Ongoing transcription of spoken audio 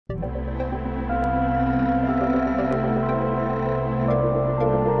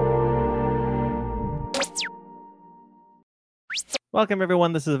Welcome,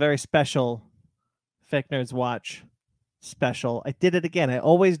 everyone. This is a very special Fake Nerds Watch special. I did it again. I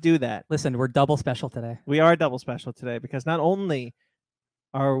always do that. Listen, we're double special today. We are double special today because not only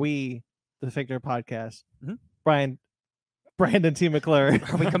are we the Fake Nerd Podcast, Brandon T. McClure.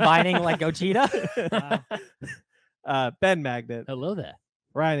 Are we combining like Gogeta? Ben Magnet. Hello there.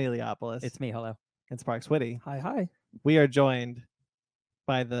 Ryan Eliopoulos. It's me. Hello. And Sparks Whitty. Hi, hi. We are joined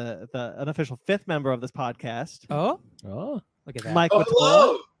by the unofficial fifth member of this podcast. Oh, look at that. Mike.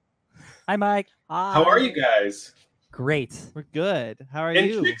 Hello. Hi, Mike. Hi. How are you guys? Great. We're good. How are And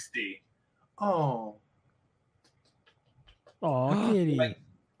you? Trixie. Oh, kitty.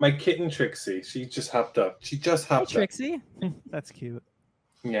 my kitten Trixie. She just hopped up. Hi, Trixie. That's cute.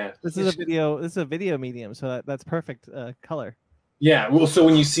 Yeah. This is a video. This is a video medium, so that's perfect color. Yeah. Well, so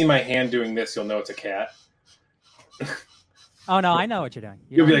when you see my hand doing this, you'll know it's a cat. Oh no, I know what you're doing.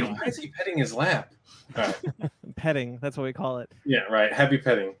 You'll be like, why is he petting his lap? All right. Petting. That's what we call it. Yeah. Right. Heavy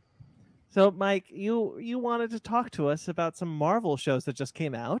petting. So, Mike, you wanted to talk to us about some Marvel shows that just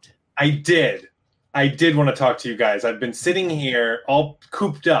came out. I did want to talk to you guys. I've been sitting here all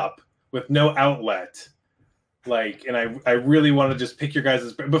cooped up with no outlet. And I really want to just pick your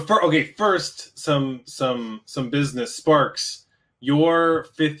guys' but first some business. Sparks, your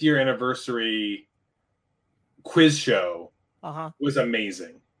 5th year anniversary quiz show was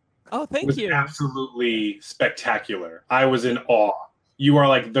amazing. Oh, thank you. Absolutely spectacular. I was in awe. You are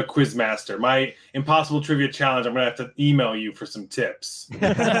like the quiz master. My impossible trivia challenge, I'm gonna have to email you for some tips.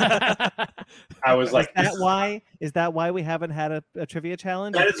 I was like, is that why we haven't had a trivia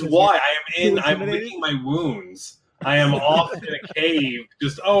challenge? That is why I'm licking my wounds. I am off in a cave.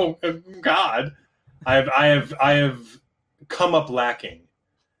 Just God. I have come up lacking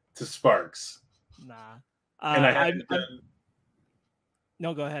to Sparks. Nah. And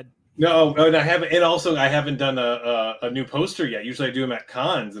No, go ahead. No, and I haven't. And also, I haven't done a new poster yet. Usually, I do them at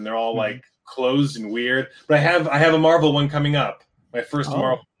cons, and they're all like closed and weird. But I have a Marvel one coming up. My first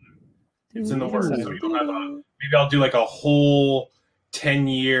Marvel. It's in the works. So maybe I'll do like a whole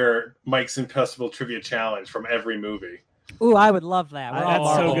 10-year Mike's Impossible Trivia Challenge from every movie. Ooh, I would love that.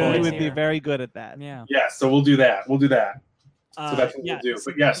 That's so good. We would be very good at that. Yeah. Yeah. So we'll do that. So that's what we'll do.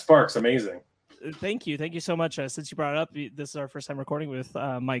 But yeah, Sparks, amazing. Thank you so much. Since you brought it up, this is our first time recording with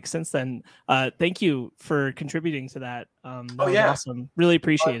Mike since then. Thank you for contributing to that. That was awesome. Really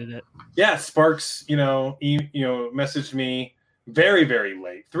appreciated it. Yeah, Sparks, messaged me very, very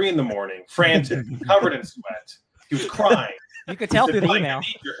late, 3 a.m, frantic, covered in sweat. He was crying. You could tell through the email. I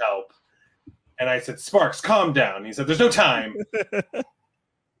need your help. And I said, Sparks, calm down. He said, there's no time.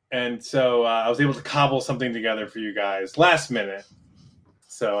 And so I was able to cobble something together for you guys last minute.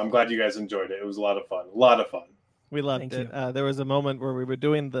 So I'm glad you guys enjoyed it. It was a lot of fun. We loved it. There was a moment where we were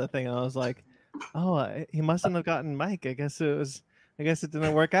doing the thing, and I was like, "Oh, he mustn't have gotten Mike. I guess it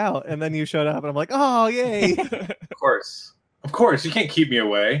didn't work out." And then you showed up, and I'm like, "Oh, yay!" Of course. You can't keep me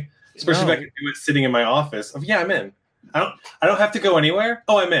away, especially if I can do it sitting in my office. Oh, yeah, I'm in. I don't have to go anywhere.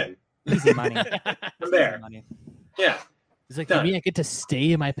 Oh, I'm in. Easy money. I'm there. Money. Yeah. It's like, you mean I get to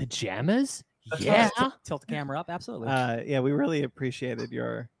stay in my pajamas? That's yeah. Tilt the camera up. Absolutely. Yeah, we really appreciated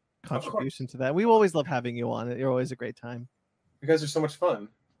your contribution to that. We always love having you on. You're always a great time. You guys are so much fun.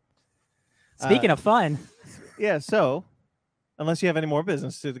 Speaking of fun. Yeah. So, unless you have any more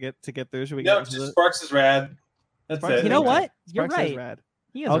business to get through, should we? No, just Sparks is rad. That's it. You know what? You're Sparks right. Is rad.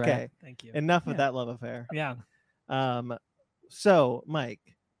 He is okay. rad. Thank you. Enough of that love affair. Yeah. So, Mike,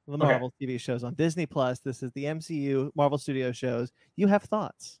 the Marvel TV shows on Disney Plus. This is the MCU Marvel Studios shows. You have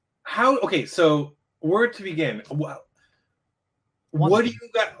thoughts? So where to begin? What do you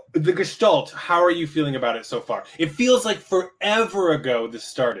got? The Gestalt, how are you feeling about it so far? It feels like forever ago this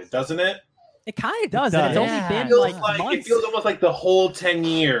started, doesn't it? It kind of does. It It's does. only been It months. feels almost like the whole 10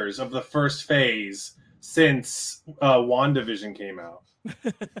 years of the first phase since WandaVision came out.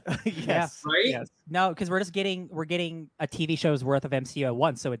 Yes. Right? Yes. No, because we're getting a TV show's worth of MCU at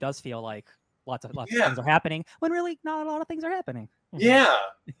once, so it does feel like lots of things are happening when really not a lot of things are happening. Yeah.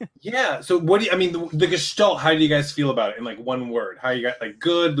 So the Gestalt, how do you guys feel about it in like one word? How you got like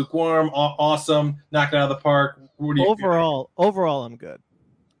good, lukewarm, awesome, knock it out of the park? What do you Overall, I'm good.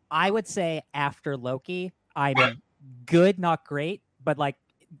 I would say after Loki, I'm good, not great, but like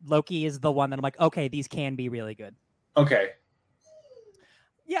Loki is the one that I'm like, okay, these can be really good. Okay.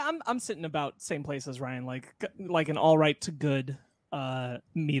 Yeah, I'm sitting about same place as Ryan, like an all right to good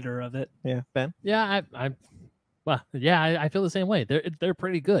meter of it. Yeah, Ben. Yeah, I feel the same way. They're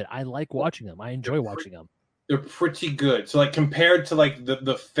pretty good. I like watching them. I enjoy watching them. They're pretty good. So like compared to like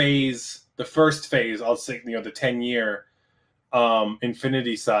the first phase, I'll say, you know, the 10-year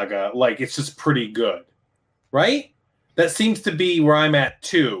Infinity Saga, like it's just pretty good, right? That seems to be where I'm at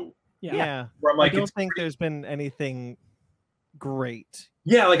too. Yeah. Where I'm like, I don't think there's been anything great.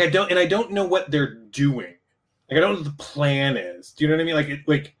 Yeah, like I don't know what they're doing. Like I don't know what the plan is. Do you know what I mean?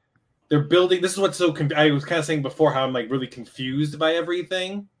 Like they're building. This is what's so. I was kind of saying before how I'm like really confused by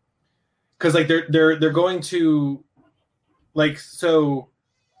everything, because like they're going to, like, so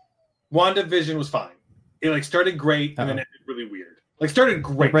WandaVision was fine. It like started great and then ended really weird. Like started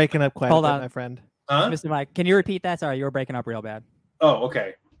great. You're breaking up quite Hold a bit, on. my friend. Huh? Mr. Mike, can you repeat that? Sorry, you were breaking up real bad. Oh,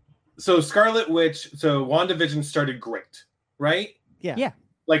 okay. So Scarlet Witch. So WandaVision started great, right? Yeah.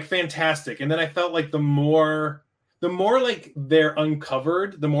 Like fantastic. And then I felt like the more like they're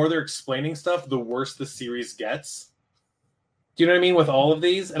uncovered, the more they're explaining stuff, the worse the series gets. Do you know what I mean with all of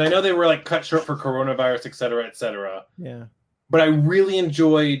these? And I know they were like cut short for coronavirus, et cetera, et cetera. Yeah. But I really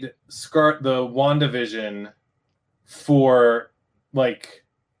enjoyed the WandaVision for like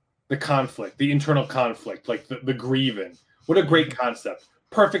the conflict, the internal conflict, like the grieving. What a great concept.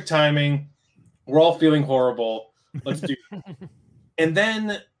 Perfect timing. We're all feeling horrible. Let's do it. And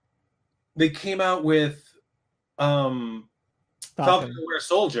then they came out with Falcon and the Winter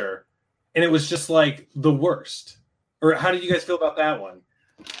Soldier, and it was just like the worst. Or how did you guys feel about that one?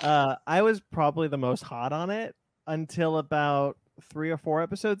 I was probably the most hot on it until about 3 or 4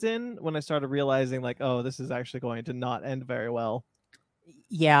 episodes in, when I started realizing like, oh, this is actually going to not end very well.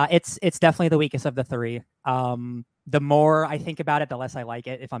 Yeah, it's definitely the weakest of the 3. The more I think about it, the less I like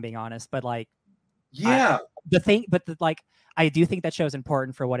it, if I'm being honest. But like, yeah, I do think that show's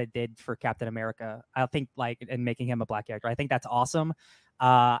important for what it did for Captain America. I think like in making him a black character, I think that's awesome.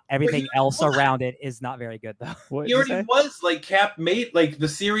 Everything else around it is not very good though. He already was like Cap made, like the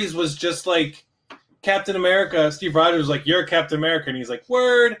series was just like Captain America. Steve Rogers was like, "You're Captain America," and he's like,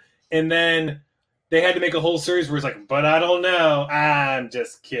 "Word." And then they had to make a whole series where he's like, "But I don't know. I'm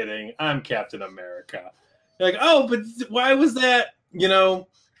just kidding. I'm Captain America." You're like, "Oh, but why was that?" You know.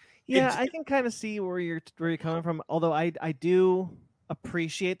 Yeah, I can kind of see where you're coming from. Although I do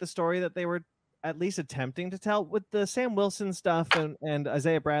appreciate the story that they were at least attempting to tell with the Sam Wilson stuff and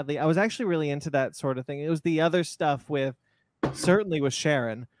Isaiah Bradley. I was actually really into that sort of thing. It was the other stuff with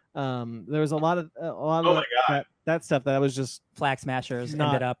Sharon. There was a lot of that stuff that was just Flag Smashers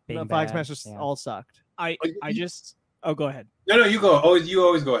ended up being Flag bad. Smashers all sucked. I just go ahead. No, you go. You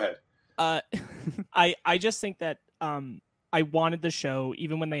always go ahead. I just think that I wanted the show,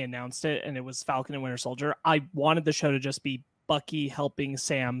 even when they announced it and it was Falcon and Winter Soldier, I wanted the show to just be Bucky helping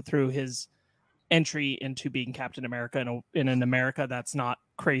Sam through his entry into being Captain America in an America that's not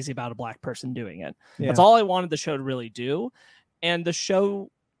crazy about a black person doing it. Yeah. That's all I wanted the show to really do. And the show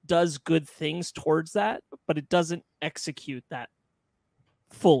does good things towards that, but it doesn't execute that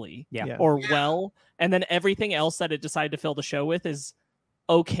fully well. And then everything else that it decided to fill the show with is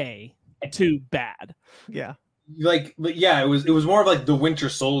okay to bad. Yeah. It was more of like the Winter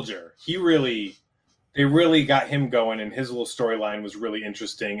Soldier. They really got him going, and his little storyline was really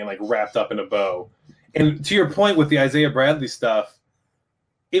interesting and like wrapped up in a bow. And to your point with the Isaiah Bradley stuff,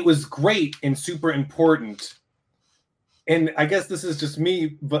 it was great and super important. And I guess this is just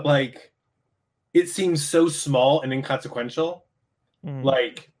me, but like, it seems so small and inconsequential. Mm.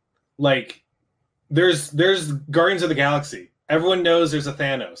 Like there's Guardians of the Galaxy. Everyone knows there's a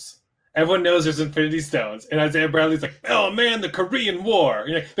Thanos. Everyone knows there's Infinity Stones. And Isaiah Bradley's like, "Oh man, the Korean War."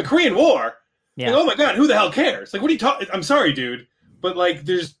 You're like, the Korean War? Yeah. Like, oh my God, who the hell cares? Like, what are you talking? I'm sorry, dude. But like,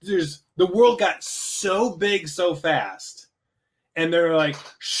 there's the world got so big so fast. And they're like,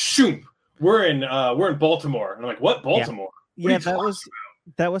 shoot, we're in Baltimore. And I'm like, what, Baltimore? Yeah,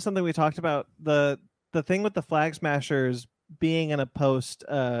 that was something we talked about. The thing with the Flag Smashers being in a post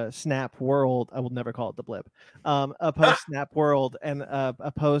snap world, I will never call it the blip. A post snap world and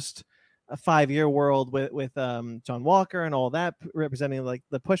a post a 5-year world with John Walker and all that, representing like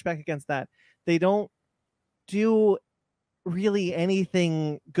the pushback against that. They don't do really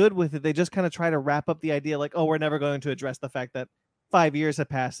anything good with it. They just kind of try to wrap up the idea like, oh, we're never going to address the fact that 5 years have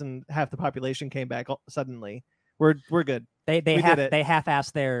passed and half the population came back suddenly. We're good. They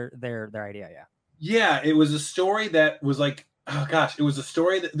half-assed their idea. Yeah, it was a story that was like, oh gosh, it was a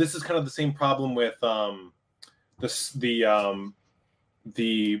story that this is kind of the same problem with the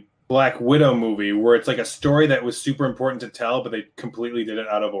Black Widow movie, where it's like a story that was super important to tell, but they completely did it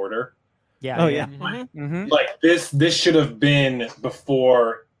out of order. Yeah. Oh yeah. Mm-hmm. Like this should have been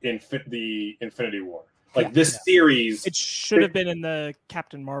before the Infinity War. Like this series, it should have been in the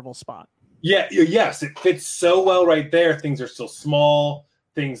Captain Marvel spot. Yeah. Yes, it fits so well right there. Things are still small.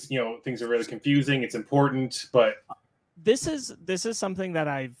 things are really confusing. It's important, but this is something that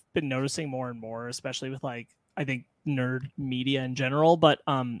I've been noticing more and more, especially with like I think nerd media in general. But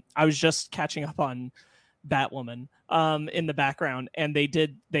I was just catching up on Batwoman in the background, and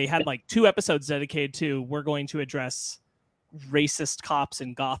they had like 2 episodes dedicated to we're going to address racist cops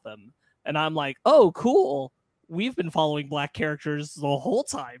in Gotham, and I'm like, oh, cool. We've been following black characters the whole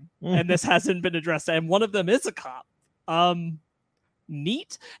time, and this hasn't been addressed, and one of them is a cop.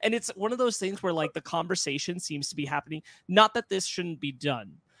 Neat. And it's one of those things where like the conversation seems to be happening, not that this shouldn't be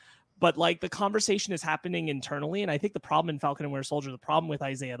done, but like the conversation is happening internally. And I think the problem in Falcon and Winter Soldier, the problem with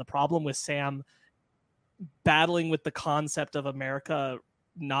Isaiah, the problem with Sam battling with the concept of America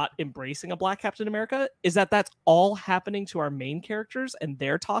not embracing a black Captain America is that that's all happening to our main characters and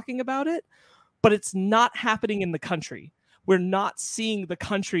they're talking about it, but it's not happening in the country. We're not seeing the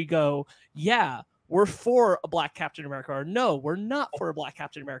country go, yeah, we're for a black Captain America, or no, we're not for a black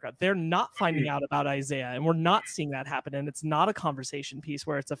Captain America. They're not finding out about Isaiah, and we're not seeing that happen. And it's not a conversation piece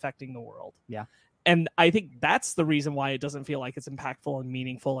where it's affecting the world. Yeah. And I think that's the reason why it doesn't feel like it's impactful and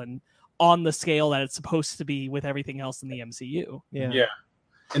meaningful and on the scale that it's supposed to be with everything else in the MCU. Yeah.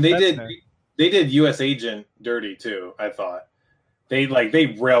 And they did US Agent dirty too, I thought. They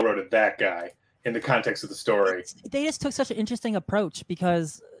railroaded that guy in the context of the story. They just took such an interesting approach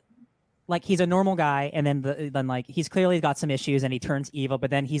because like he's a normal guy, and then like he's clearly got some issues, and he turns evil, but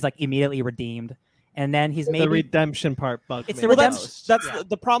then he's like immediately redeemed, and then he's maybe the redemption part bugged It's me. the That's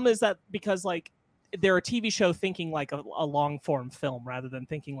the problem is that because like they're a TV show thinking like a long form film rather than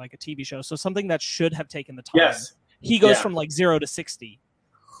thinking like a TV show. So something that should have taken the time. Yes. He goes from like 0 to 60.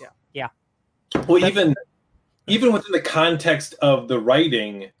 Well, even within the context of the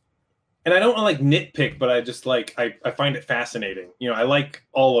writing, and I don't want to like nitpick, but I just like I find it fascinating. I like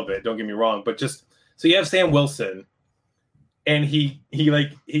all of it. Don't get me wrong, but just so you have Sam Wilson, and he's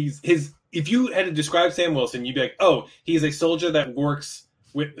if you had to describe Sam Wilson, you'd be like, oh, he's a soldier that works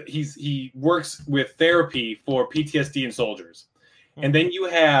with he works with therapy for PTSD in soldiers, and then you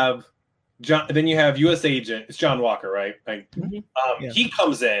have U.S. Agent. It's John Walker, right? He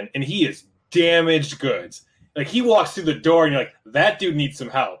comes in and he is damaged goods. Like he walks through the door and you're like, that dude needs some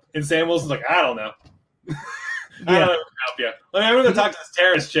help. And Sam Wilson's like, I don't know. I don't know if I can help you. I'm going to talk to this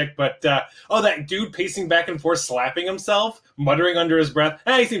terrorist chick, but that dude pacing back and forth, slapping himself, muttering under his breath.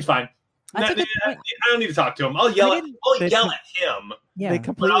 He seems fine. I don't need to talk to him. I'll yell at him. Yeah. They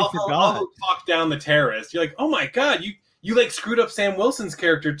completely forgot. I'll talk down the terrorist. You're like, oh my god, you like screwed up Sam Wilson's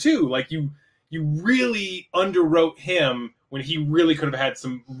character too. Like you really underwrote him when he really could have had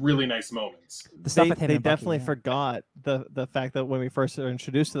some really nice moments. The stuff with him They and Bucky, definitely forgot the fact that when we first are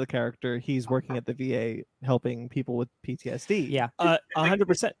introduced to the character, he's working at the VA helping people with PTSD. Yeah.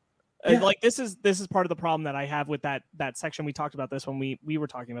 100%. Yeah. Like this is part of the problem that I have with that section. We talked about this when we were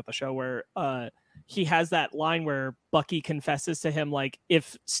talking about the show where he has that line where Bucky confesses to him like,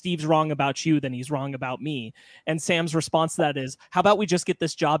 if Steve's wrong about you, then he's wrong about me. And Sam's response to that is, how about we just get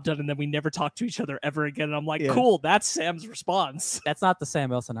this job done and then we never talk to each other ever again? And I'm like, cool, that's Sam's response. That's not the Sam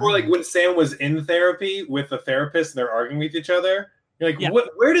Wilson. Or like when Sam was in therapy with the therapist and they're arguing with each other. You're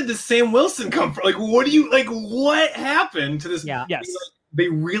like, where did this Sam Wilson come from? Like, what happened to this? Yeah. Yes. They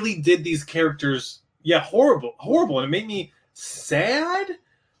really did these characters, horrible. And it made me sad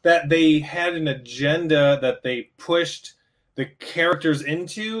that they had an agenda that they pushed the characters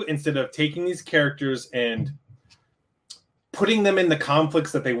into instead of taking these characters and putting them in the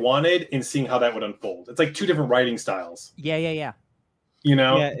conflicts that they wanted and seeing how that would unfold. It's like 2 different writing styles. Yeah. Yeah,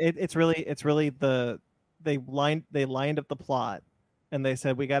 it's really they lined up the plot and they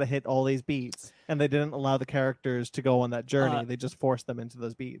said we got to hit all these beats, and they didn't allow the characters to go on that journey. They just forced them into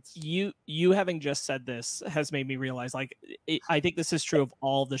those beats. You having just said this has made me realize, like, I think this is true of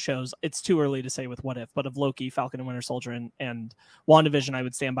all the shows. It's too early to say with What If, but of Loki, Falcon and Winter Soldier, and WandaVision, I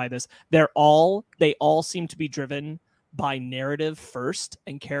would stand by this. They all seem to be driven by narrative first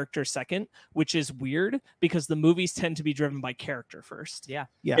and character second, which is weird because the movies tend to be driven by character first. Yeah.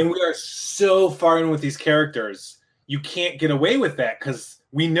 And we are so far in with these characters. You can't get away with that because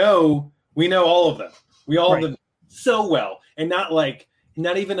we know all of them. We all of them so well, and not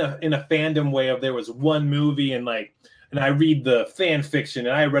even in a fandom way of there was one movie and I read the fan fiction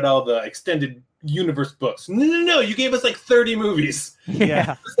and I read all the extended universe books. No, you gave us like 30 movies.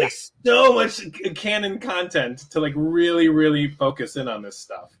 Yeah. It's like so much canon content to like really, really focus in on this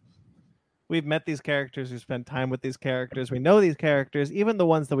stuff. We've met these characters, we spent time with these characters, we know these characters, even the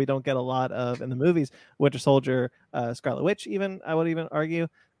ones that we don't get a lot of in the movies, Winter Soldier, Scarlet Witch, I would even argue,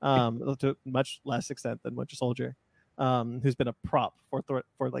 to much less extent than Winter Soldier, who's been a prop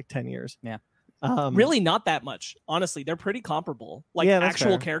for like 10 years. Yeah. Really, not that much. Honestly, they're pretty comparable. Like Yeah, that's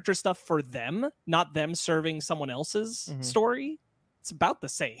actual fair. character stuff for them, not them serving someone else's Mhm. story. It's about the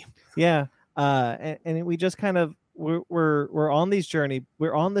same. Yeah, and we just kind of we're on these journey.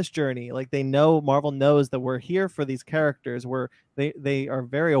 We're on this journey. Like Marvel knows that we're here for these characters. They are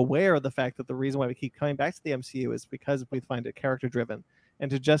very aware of the fact that the reason why we keep coming back to the MCU is because we find it character driven.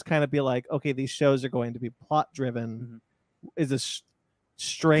 And to just kind of be like, okay, these shows are going to be plot driven, is a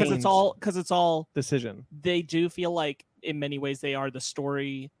strange Because it's all decision. they do feel like in many ways they are the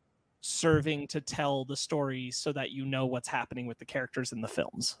story serving to tell the story so that you know what's happening with the characters in the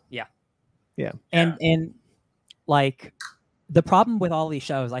films. And like the problem with all these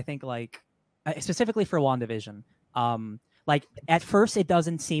shows, I think, like specifically for WandaVision, like at first it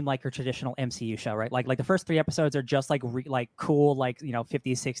doesn't seem like a traditional MCU show, right? Like the first 3 episodes are just like cool, like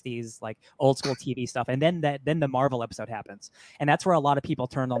 50s, 60s, like old school TV stuff, and then the Marvel episode happens, and that's where a lot of people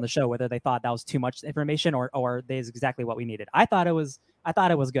turned on the show, whether they thought that was too much information or this is exactly what we needed. I thought it was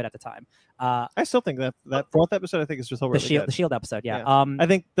good at the time. I still think that 4th episode I think is just really good. The Shield episode, yeah. I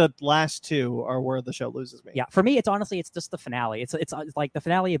think the last 2 are where the show loses me. Yeah, for me, it's just the finale. It's like the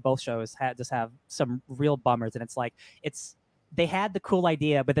finale of both shows just have some real bummers, and they had the cool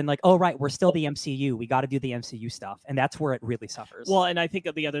idea, but then like, oh right, we're still the MCU. We got to do the MCU stuff, and that's where it really suffers. Well, and I think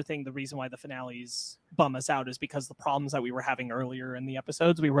the other thing, the reason why the finales bum us out is because the problems that we were having earlier in the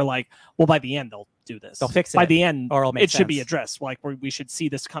episodes, we were like, well, by the end they'll do this. They'll fix it. By the end, or it'll make it should be sense. addressed. Like we should see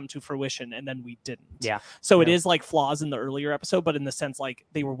this come to fruition, and then we didn't. Yeah. So it is like flaws in the earlier episode, but in the sense like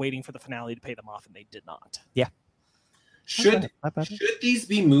they were waiting for the finale to pay them off, and they did not. Should these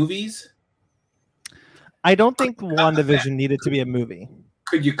be movies? I don't think WandaVision needed to be a movie.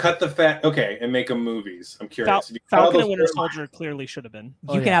 Could you cut the fat? Okay, and make them movies. I'm curious. If you cut all Falcon those and Winter storylines- Soldier clearly should have been.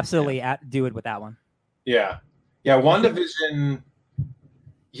 You can absolutely do it with that one. Yeah. WandaVision.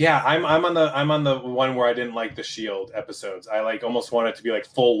 Yeah, I'm on the one where I didn't like the Shield episodes. I like almost wanted to be like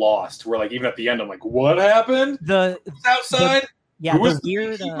full Lost, where like even at the end I'm like, what happened? The Who's outside? yeah, Who the was the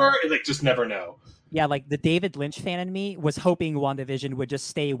weird. beekeeper? And, like just never know. Yeah, like the David Lynch fan in me was hoping WandaVision would just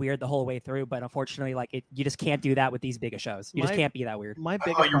stay weird the whole way through, but unfortunately, like you just can't do that with these bigger shows. You just can't be that weird. My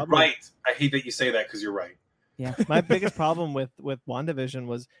biggest Oh, you're problem, right. I hate that you say that because you're right. Yeah. my biggest problem with WandaVision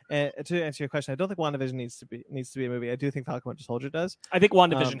was to answer your question. I don't think WandaVision needs to be a movie. I do think Falcon Winter Soldier does. I think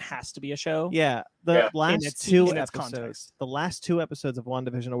WandaVision has to be a show. Yeah, Yeah. last In its 2 context. episodes, the last 2 episodes of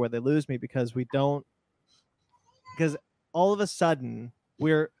WandaVision are where they lose me because all of a sudden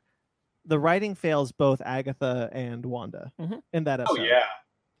the writing fails both Agatha and Wanda in that Oh episode. yeah.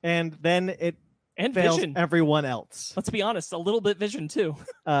 And then it And fails Vision. everyone else. Let's be honest, a little bit Vision too.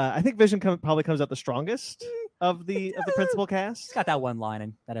 I think Vision probably comes out the strongest of the principal cast. It's got that one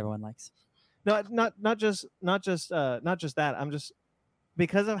line that everyone likes. No, not just that. I'm just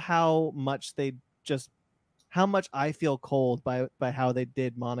because of how much I feel cold by how they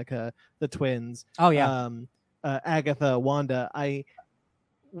did Monica, the twins. Oh yeah. Agatha, Wanda.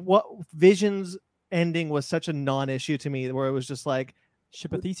 What Vision's ending was such a non-issue to me, where it was just like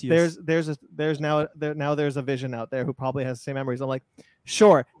there's a Vision out there who probably has the same memories. I'm like,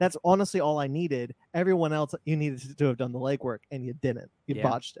 sure, that's honestly all I needed. Everyone else, you needed to have done the legwork, and you didn't. You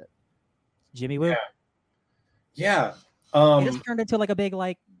botched it. Jimmy Woo. Yeah. It just turned into like a big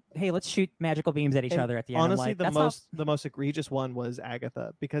like, hey, let's shoot magical beams at each other at the end. Honestly, I'm like, the that's most egregious one was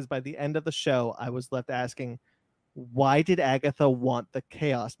Agatha, because by the end of the show, I was left asking, why did Agatha want the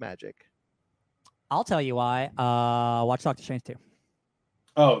chaos magic? I'll tell you why. Watch Doctor Strange 2.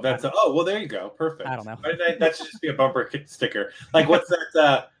 Oh, well, there you go. Perfect. I don't know. That should just be a bumper sticker. Like, what's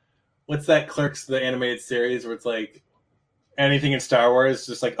that Clerks, the animated series, where it's like anything in Star Wars,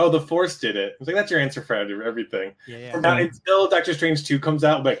 just like, oh, the Force did it. It's like, that's your answer for everything. Yeah. From now until Doctor Strange 2 comes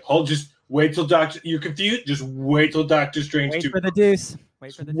out, like, just wait till you're confused. Just wait till Doctor Strange 2. Wait for the deuce.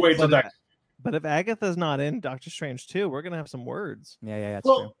 Wait for the deuce. Wait till Doctor. But if Agatha's not in Doctor Strange 2, we're gonna have some words. Yeah, that's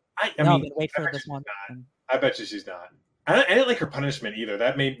true. Well, I No, mean, then wait I for bet this she's one. not. I bet she's not. I didn't like her punishment either.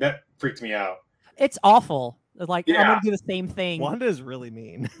 That freaked me out. It's awful. Like I'm Yeah. gonna do the same thing. Wanda is really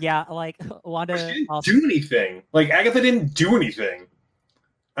mean. Yeah, like Wanda. She didn't also- do anything. Like, Agatha didn't do anything.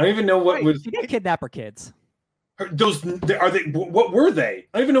 I don't even know what Wait, was she did kidnap her kids. those. Are they? What were they?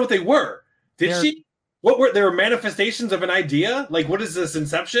 I don't even know what they were. They're- She? What were? They were manifestations of an idea. Like, what is this,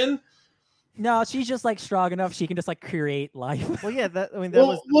 Inception? No, she's just like strong enough. She can just like create life. Well, yeah, that was the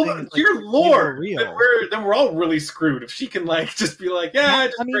thing, is, like, dear these are Lord, real. then we're all really screwed. If she can like just be like, yeah, I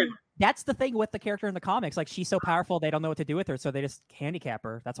just mean, great. that's the thing with the character in the comics. Like she's so powerful, they don't know what to do with her, so they just handicap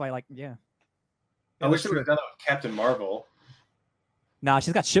her. That's why, like, yeah. I wish they would have done that with Captain Marvel. Nah,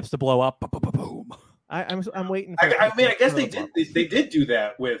 she's got ships to blow up. Boom. I'm waiting. I mean, I guess they did. They did do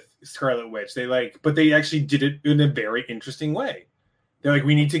that with Scarlet Witch. But they actually did it in a very interesting way. They're like,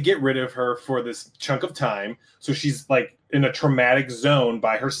 we need to get rid of her for this chunk of time, so she's like in a traumatic zone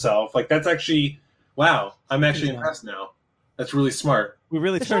by herself. Like that's actually, wow. I'm actually impressed now. That's really smart. We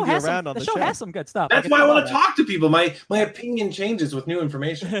really turned you around on the show. The show has some good stuff. That's why I want to talk to people. My opinion changes with new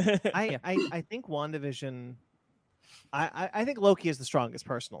information. I think WandaVision. I think Loki is the strongest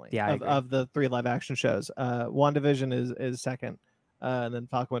personally. Yeah, of the 3 live action shows. WandaVision is second, and then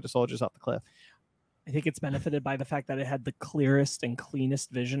Falcon Winter Soldier's off the cliff. I think it's benefited by the fact that it had the clearest and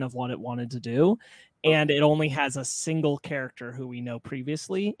cleanest vision of what it wanted to do, and it only has a single character who we know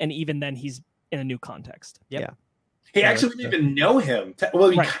previously, and even then he's in a new context. Yep. Yeah. Hey, actually, we didn't even know him. Well,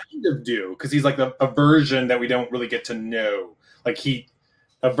 we kind of do, because he's like a version that we don't really get to know. Like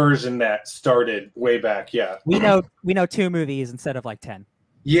a version that started way back. Yeah, we know 2 movies instead of like 10.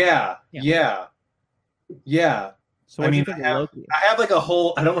 Yeah. So I mean, I have like a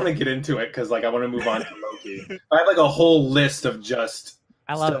whole. I don't want to get into it because like I want to move on to Loki. I have like a whole list of just.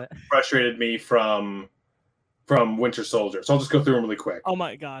 I love it. Frustrated me from Winter Soldier, so I'll just go through them really quick. Oh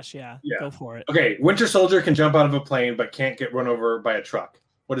my gosh, yeah. Go for it. Okay, Winter Soldier can jump out of a plane but can't get run over by a truck.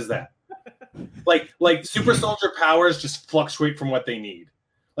 What is that? like super soldier powers just fluctuate from what they need.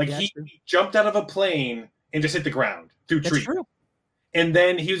 Like he jumped out of a plane and just hit the ground through trees. True. And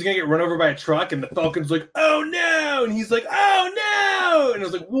then he was gonna get run over by a truck, and the Falcon's like, "Oh no!" And he's like, "Oh no!" And I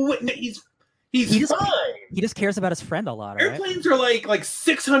was like, "Well, what? He's fine. He just cares about his friend a lot. Airplanes are like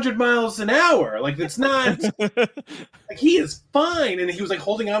 600 miles an hour. Like it's not like he is fine." And he was like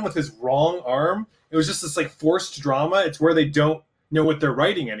holding on with his wrong arm. It was just this like forced drama. It's where they don't know what they're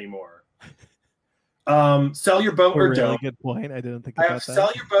writing anymore. Sell your boat or really don't. Good point. I didn't think about that.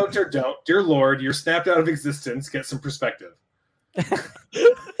 Sell your boat or don't. Dear Lord, you're snapped out of existence. Get some perspective.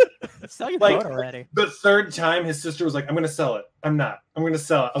 Sell your boat already. The third time his sister was like, "I'm going to sell it. I'm not. I'm going to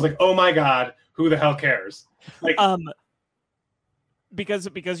sell it." I was like, "Oh my God, who the hell cares?" Like,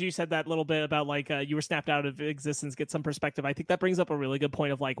 because you said that little bit about like you were snapped out of existence. Get some perspective. I think that brings up a really good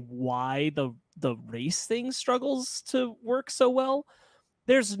point of like why the race thing struggles to work so well.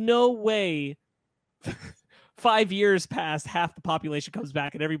 There's no way 5 years past, half the population comes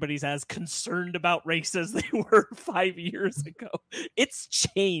back and everybody's as concerned about race as they were 5 years ago. It's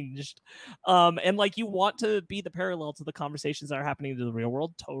changed. And like you want to be the parallel to the conversations that are happening in the real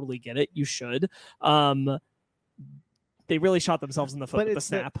world. Totally get it. You should. They really shot themselves in the foot with the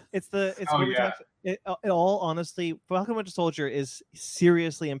snap. In all honesty, Falcon Winter Soldier is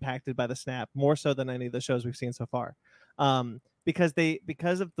seriously impacted by the snap, more so than any of the shows we've seen so far. Because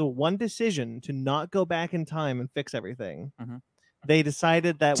of the one decision to not go back in time and fix everything, they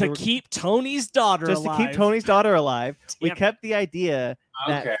decided that to keep Tony's daughter alive. To keep Tony's daughter alive, we kept the idea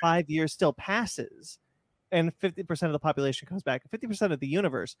that 5 years still passes, and 50% of the population comes back, 50% of the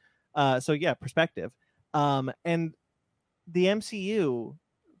universe. So yeah, perspective. And the MCU,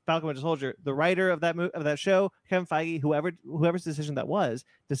 Falcon Winter Soldier, the writer of that show, Kevin Feige, whoever's decision that was,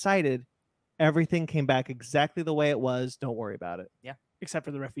 decided. Everything came back exactly the way it was. Don't worry about it. Yeah, except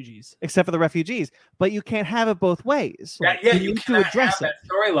for the refugees. But you can't have it both ways. Yeah, you need to address that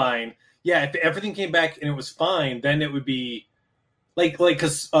storyline. Yeah, if everything came back and it was fine, then it would be like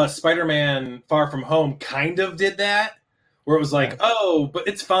because Spider-Man: Far From Home kind of did that, where it was like, oh, but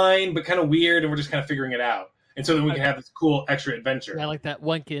it's fine, but kind of weird, and we're just kind of figuring it out. And so then we can have this cool extra adventure. Yeah, like that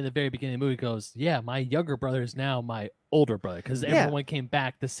one kid in the very beginning of the movie goes, "Yeah, my younger brother is now my older brother," because everyone came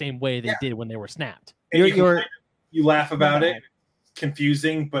back the same way they did when they were snapped. And you laugh about it,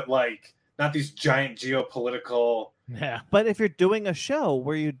 confusing, but like not these giant geopolitical. Yeah. But if you're doing a show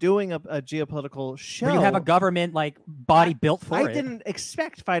where you're doing a geopolitical show, where you have a government like body built for it. I didn't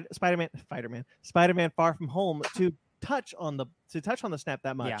expect Spider-Man: Far From Home to touch on the snap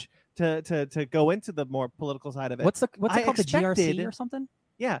that much. To go into the more political side of it. What's it called? The GRC or something?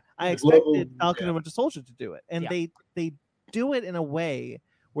 Yeah, I expected Falcon and Winter Soldier to do it, and they do it in a way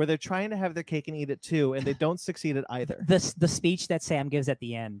where they're trying to have their cake and eat it too, and they don't succeed at either. The speech that Sam gives at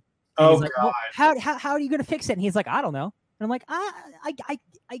the end. Oh like, God! Well, how are you going to fix it? And he's like, I don't know. And I'm like,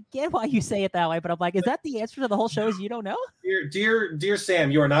 I get why you say it that way, but I'm like, is that the answer to the whole show? Is you don't know? Dear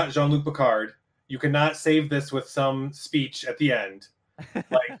Sam, you are not Jean-Luc Picard. You cannot save this with some speech at the end.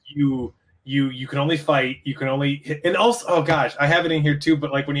 Like you can only fight. You can only hit. And also, oh gosh, I have it in here too.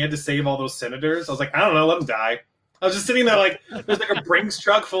 But like when you had to save all those senators, I was like, I don't know, let them die. I was just sitting there like, there's like a Brinks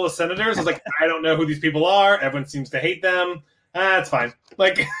truck full of senators. I was like, I don't know who these people are. Everyone seems to hate them. It's fine.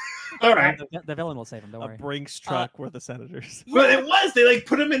 Like, all right. The villain will save them. Don't worry. A Brinks truck were the senators. But it was. They like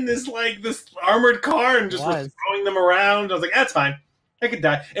put them in this armored car and just were throwing them around. I was like, that's fine. I could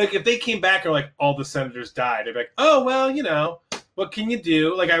die. Like, if they came back and like all the senators died, I'd be like, oh well, what can you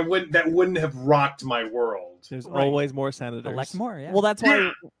do? Like that wouldn't have rocked my world. There's always more senators. Elect more, yeah. Well, that's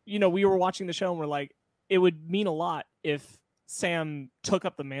why we were watching the show and we're like, it would mean a lot if Sam took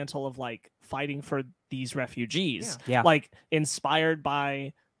up the mantle of like fighting for these refugees, like inspired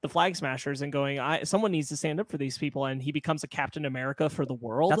by the Flag Smashers and going, someone needs to stand up for these people, and he becomes a Captain America for the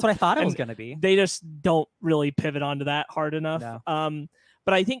world. That's what I thought it was going to be. They just don't really pivot onto that hard enough. No.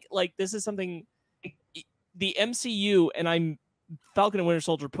 But I think like this is something the MCU, and Falcon and Winter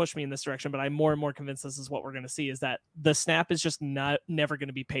Soldier pushed me in this direction, but I'm more and more convinced this is what we're going to see, is that the snap is just never going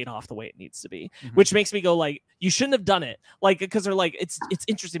to be paid off the way it needs to be, which makes me go like, you shouldn't have done it. Like, because they're like, it's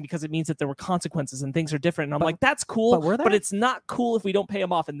interesting because it means that there were consequences and things are different. And I'm like, that's cool, but it's not cool if we don't pay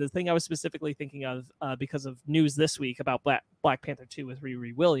them off. And the thing I was specifically thinking of because of news this week about Black Panther 2 with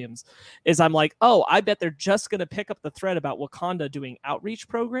Riri Williams is I'm like, oh, I bet they're just going to pick up the thread about Wakanda doing outreach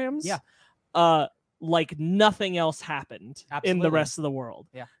programs. Yeah. Like nothing else happened in the rest of the world.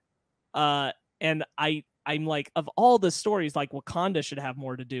 Yeah. And I'm like, of all the stories, like Wakanda should have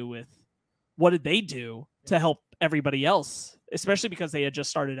more to do with what did they do to help everybody else, especially because they had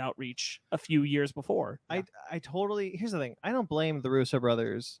just started outreach a few years before. I totally, here's the thing. I don't blame the Russo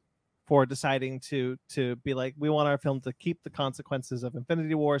brothers for deciding to be like, we want our film to keep the consequences of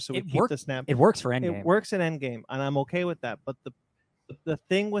Infinity War, so we keep the snap. It works for Endgame. It works in Endgame, and I'm okay with that. But the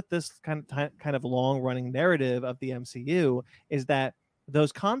thing with this kind of long-running narrative of the MCU is that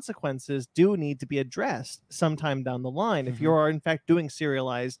those consequences do need to be addressed sometime down the line if you are in fact doing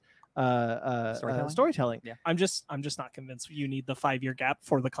serialized storytelling. Yeah, I'm just not convinced you need the 5-year gap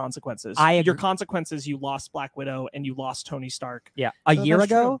for the consequences. Your consequences, you lost Black Widow and you lost Tony Stark. Yeah, a year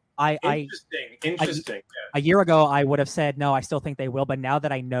ago, interesting. A year ago, I would have said no. I still think they will, but now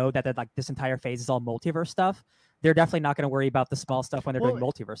that I know that like this entire phase is all multiverse stuff, they're definitely not going to worry about the small stuff when they're doing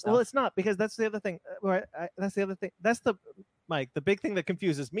multiverse stuff. Well, it's not, because that's the other thing. That's the other thing. That's the big thing that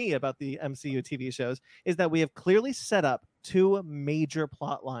confuses me about the MCU TV shows is that we have clearly set up 2 major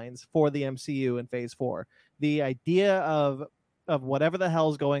plot lines for the MCU in Phase 4. The idea of whatever the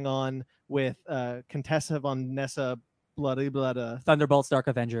hell's going on with Contessa von Nessa, Thunderbolts, Dark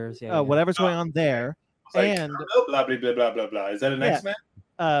Avengers, whatever's going on there, and blah blah blah blah blah blah. Is that an X-Men?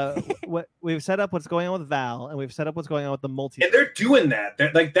 What we've set up, what's going on with Val, and we've set up what's going on with the multiverse. And they're doing that.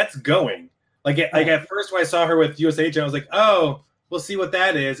 That's going. At first when I saw her with US Agent, I was like, oh, we'll see what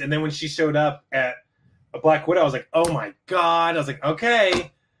that is. And then when she showed up at a Black Widow, I was like, oh my god. I was like,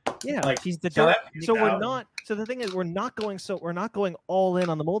 okay. Yeah, like she's the dark. So we're not. So the thing is, we're not going all in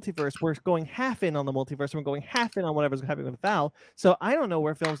on the multiverse. We're going half in on the multiverse. And we're going half in on whatever's happening with Val. So I don't know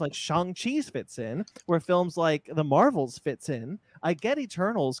where films like Shang-Chi's fits in, where films like the Marvels fits in. I get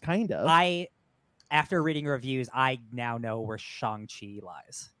Eternals, kind of. After reading reviews, I now know where Shang-Chi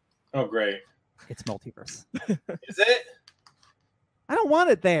lies. Oh, great! It's multiverse. Is it? I don't want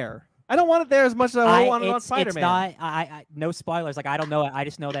it there. I don't want it there as much as I want it on Spider-Man. It's not. I no spoilers. Like I don't know it. I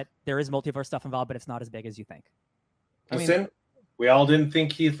just know that there is multiverse stuff involved, but it's not as big as you think. Listen, we all didn't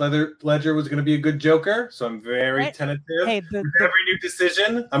think Heath Ledger was going to be a good Joker, so I'm very tentative. Hey, with every new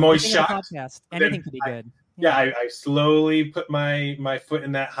decision, I'm always shocked. Anything could be good. I slowly put my foot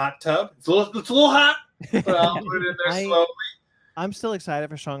in that hot tub. It's a little hot, but I'll put it in there slowly. I'm still excited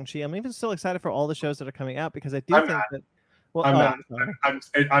for Shang-Chi. I'm even still excited for all the shows that are coming out because I do think that. Well,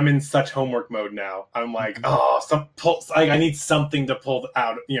 I'm in such homework mode now. I'm like, I need something to pull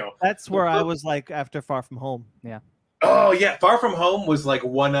out. That's where I was like after Far From Home. Yeah. Oh yeah, Far From Home was like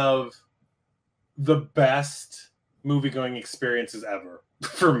one of the best movie-going experiences ever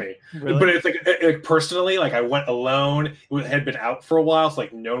for me. Really? But it's like personally, like I went alone. It had been out for a while, so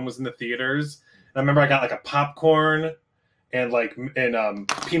like no one was in the theaters. And I remember I got like a popcorn and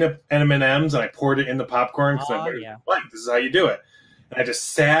peanut M&Ms, and I poured it in the popcorn because this is how you do it. And I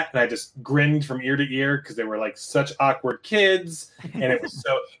just sat and I just grinned from ear to ear because they were like such awkward kids, and it was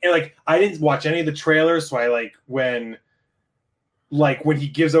I didn't watch any of the trailers, so I when he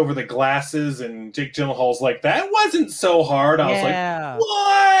gives over the glasses and Jake Gyllenhaal's like, that wasn't so hard. I was like,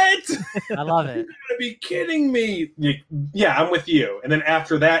 what? I love it. You're gonna be kidding me. Yeah, I'm with you. And then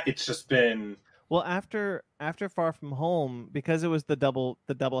after that, it's just been. Well, after Far From Home, because it was the double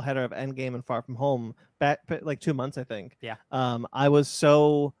header of Endgame and Far From Home, back like 2 months, I think. Yeah. I was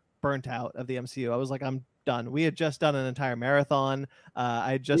so burnt out of the MCU. I was like, I'm done. We had just done an entire marathon.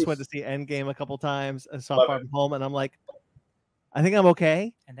 I just went to see Endgame a couple times. I saw Far From Home, and I'm like, I think I'm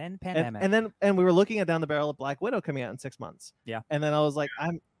okay. And then pandemic. And we were looking at down the barrel of Black Widow coming out in 6 months. Yeah. And then I was like,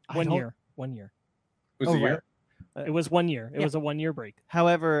 One year. Was a year? It was 1 year. It was a 1 year break.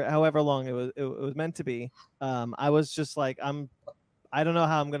 However long it was meant to be. I was just like, I'm I don't know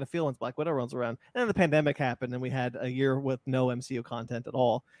how I'm going to feel once Black Widow runs around. And then the pandemic happened, and we had a year with no MCU content at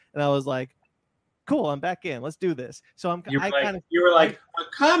all. And I was like, cool, I'm back in. Let's do this. So you were like a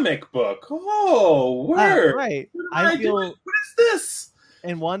comic book. Oh, word. Right. I feel what is this?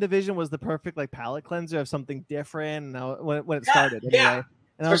 And WandaVision was the perfect like palate cleanser of something different. And when it started, anyway.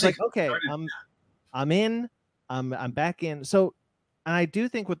 And I was like, okay, I'm in. I'm back in. So, and I do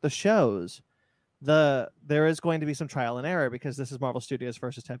think with the shows, there is going to be some trial and error because this is Marvel Studios'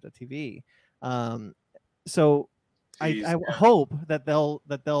 first attempt at TV. So I hope that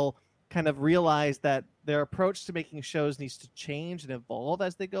they'll kind of realize that their approach to making shows needs to change and evolve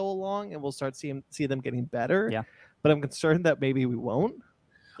as they go along, and we'll start see them getting better. Yeah. But I'm concerned that maybe we won't.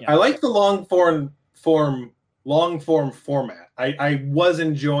 Yeah. I like the long form format. I was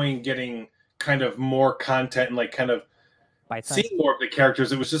enjoying getting kind of more content and like kind of seeing more of the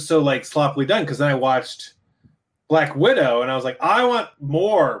characters. It was just so like sloppily done, because then I watched Black Widow and I was like, I want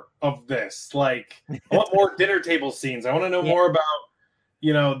more of this. Like, I want more dinner table scenes. I want to know more about,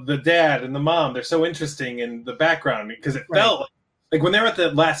 you know, the dad and the mom. They're so interesting in the background, because it felt like when they were at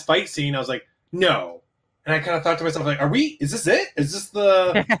the last fight scene, I was like, no. And I kind of thought to myself, like, is this it? Is this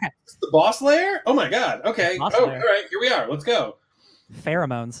the boss lair? Oh my God. Okay. All right. Here we are. Let's go.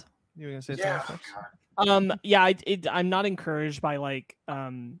 Pheromones. You were going to say something? I'm not encouraged by like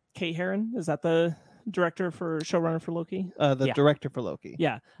Kate Herron. Is that the director for showrunner for Loki? Director for Loki.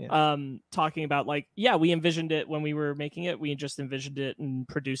 Yeah. Talking about like, we envisioned it when we were making it. We just envisioned it and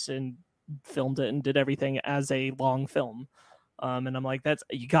produced it and filmed it and did everything as a long film. And I'm like,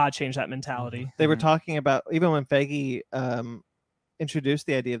 you gotta change that mentality. They were talking about, even when Feige introduced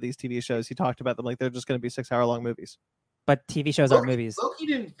the idea of these TV shows, he talked about them like they're just going to be 6-hour long movies. But TV shows aren't movies. Loki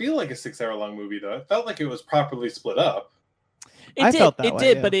didn't feel like a 6-hour long movie though. It felt like it was properly split up. I felt that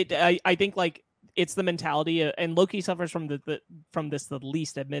way, but I think like it's the mentality, and Loki suffers from this the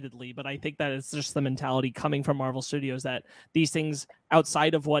least, admittedly. But I think that it's just the mentality coming from Marvel Studios that these things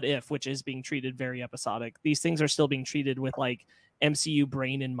outside of What If, which is being treated very episodic, these things are still being treated with like MCU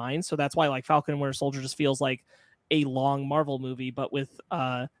brain in mind. So that's why like Falcon and Winter Soldier just feels like a long Marvel movie, but with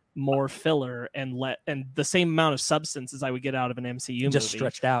more filler and the same amount of substance as I would get out of an MCU movie.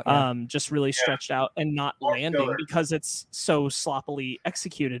 Stretched out. Just really stretched out and not more landing filler, because it's so sloppily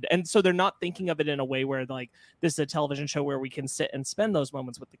executed. And so they're not thinking of it in a way where like this is a television show where we can sit and spend those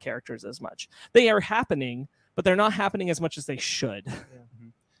moments with the characters as much. They are happening, but they're not happening as much as they should.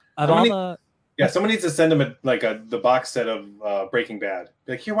 Someone needs to send them the box set of Breaking Bad.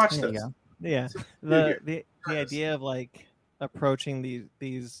 Like, here, watch this. Yeah. The idea of like approaching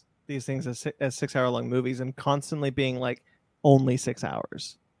these things as 6-hour long movies and constantly being like only 6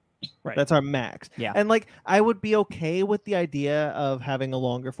 hours. Right. That's our max. Yeah. And like I would be okay with the idea of having a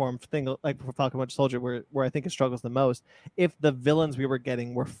longer form thing like for Falcon Winter Soldier where I think it struggles the most if the villains we were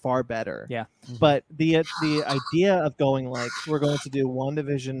getting were far better. Yeah. But the idea of going like we're going to do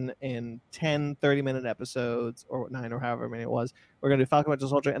WandaVision in 10 30-minute episodes or 9 or however many it was. We're going to do Falcon Winter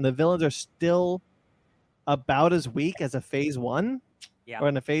Soldier and the villains are still about as weak as a phase 1 or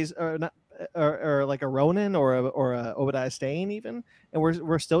in a phase or not or like a Ronin or a Obadiah Stane even, and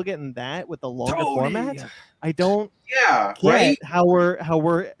we're still getting that with the longer format. I don't get how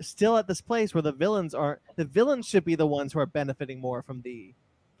we're still at this place where the villains should be the ones who are benefiting more from the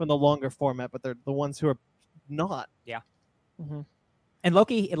longer format, but they're the ones who are not. And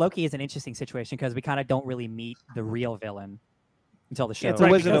Loki is an interesting situation because we kind of don't really meet the real villain until the show. It's a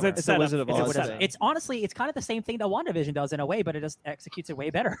Wizard of Oz. It's honestly, it's kind of the same thing that WandaVision does in a way, but it just executes it way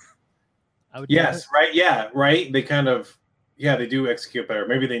better. Right. They kind of, they do execute better.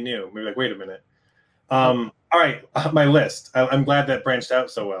 Maybe they knew. Maybe like, wait a minute. All right, my list. I'm glad that branched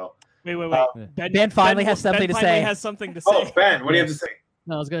out so well. Wait. Ben finally has something to say. Oh, Ben, what do you have to say?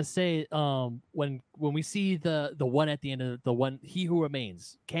 No, I was gonna say, when we see the one at the end of the one, He Who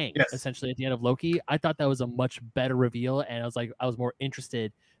Remains, Kang, essentially at the end of Loki, I thought that was a much better reveal, and I was more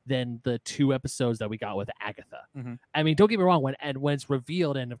interested than the 2 episodes that we got with Agatha. I mean, don't get me wrong, when it's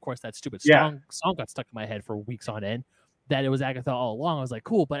revealed, and of course that stupid song got stuck in my head for weeks on end, that it was Agatha all along. I was like,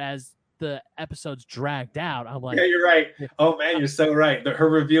 cool, but as the episodes dragged out, I'm like, yeah, you're right. Oh man, you're so right.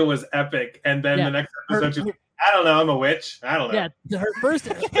 Her reveal was epic, and then the next episode, I don't know, I'm a witch. I don't know. Yeah, her first,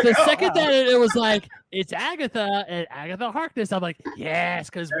 the second that it was like, it's Agatha and Agatha Harkness, I'm like, yes,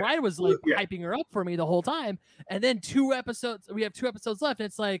 because Ryan was like hyping her up for me the whole time. And then we have 2 episodes left.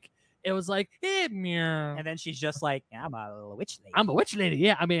 It's like, it was like, and then she's just like, I'm a witch lady. I'm a witch lady.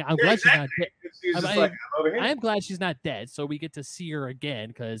 Yeah, I mean, I'm glad she's not dead. I am glad she's not dead, so we get to see her again,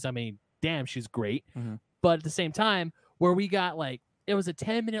 because, I mean, damn, she's great. But at the same time, where we got like, it was a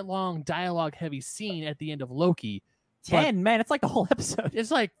 10-minute long dialogue heavy scene at the end of Loki 10, man, it's like the whole episode.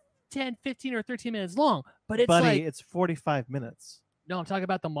 It's like 10, 15, or 13 minutes long. But it's Buddy, like it's 45 minutes. no, I'm talking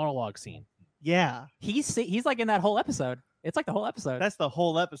about the monologue scene. Yeah, He's like in that whole episode. It's like the whole episode. that's the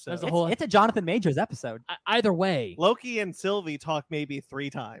whole episode. That's the whole. It's a Jonathan Majors episode. Either way, Loki and Sylvie talk maybe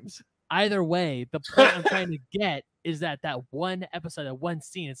 3 times. either way, the point I'm trying to get is that one episode, that one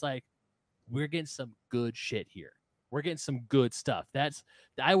scene, it's like we're getting some good shit here. We're getting some good stuff.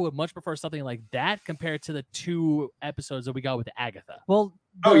 I would much prefer something like that compared to the 2 episodes that we got with Agatha. Well,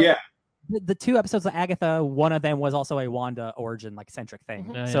 Oh yeah. the 2 episodes of Agatha, one of them was also a Wanda origin like centric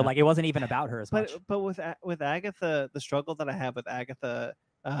thing. Yeah, So yeah. like it wasn't even about her as much. But with Agatha, the struggle that I have with Agatha,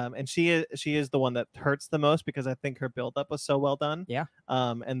 and she is the one that hurts the most because I think her buildup was so well done. Yeah.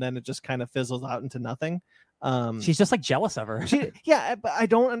 And then it just kind of fizzles out into nothing. She's just like jealous of her. Yeah, but I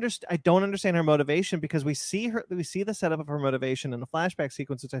don't understand her motivation because we see the setup of her motivation in a flashback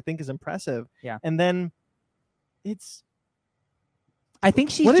sequence, which I think is impressive. Yeah. And then I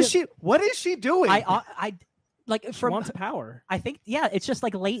think she's what is she doing? I like She from wants power. I think it's just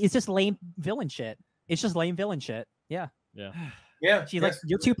like it's just lame villain shit. It's just lame villain shit. Yeah. Yeah. She's like,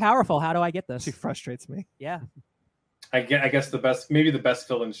 you're too powerful. How do I get this? She frustrates me. Yeah. I guess the best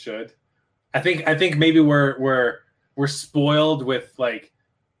villain should. I think maybe we're spoiled with like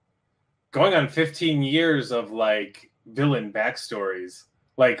going on 15 years of like villain backstories.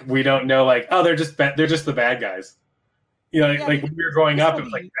 Like we don't know like, oh, they're just the bad guys. You know, like when we were growing up, it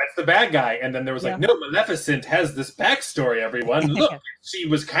was like that's the bad guy, and then there was like, no, Maleficent has this backstory. Everyone, look, she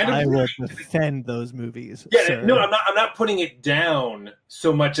was kind of. I will defend those movies. Yeah, sir. no, I'm not putting it down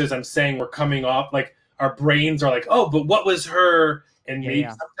so much as I'm saying we're coming off like our brains are like, oh, but what was her? And maybe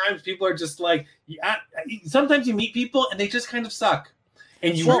sometimes people are just like, sometimes you meet people and they just kind of suck,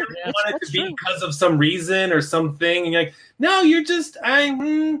 and you really want it to be because of some reason or something, and you're like, no, you're just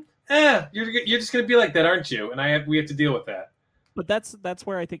you're just gonna be like that, aren't you? And we have to deal with that. But that's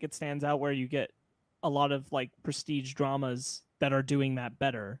where I think it stands out, where you get a lot of like prestige dramas that are doing that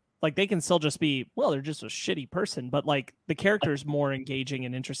better. Like they can still just be, well, they're just a shitty person, but like the character is more engaging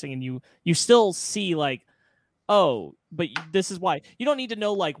and interesting, and you still see like, oh, but this is why. You don't need to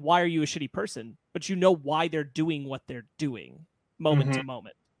know like why are you a shitty person, but you know why they're doing what they're doing moment to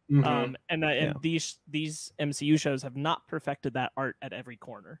moment. Mm-hmm. And these MCU shows have not perfected that art at every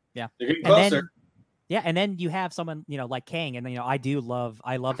corner. Yeah, they're getting closer. And then you have someone like Kang, and I love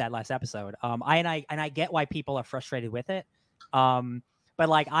that last episode. I get why people are frustrated with it. But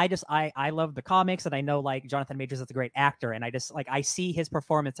like I love the comics, and I know like Jonathan Majors is a great actor, and I just like I see his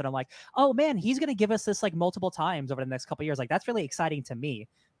performance, and I'm like, oh man, he's gonna give us this like multiple times over the next couple of years. Like that's really exciting to me.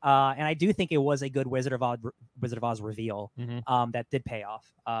 And I do think it was a good Wizard of Oz reveal that did pay off.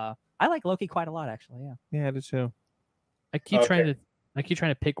 I like Loki quite a lot, actually. Yeah, I do too. I keep trying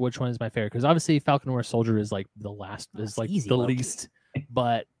to pick which one is my favorite, because obviously Falcon and Winter Soldier is like the least,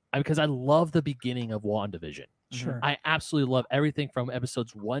 but because I love the beginning of WandaVision. Sure, I absolutely love everything from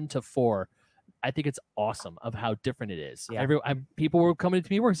episodes 1 to 4. I think it's awesome of how different it is. Yeah. People were coming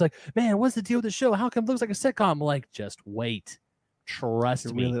to me work. It's like, man, what's the deal with the show? How come it looks like a sitcom? I'm like, just wait.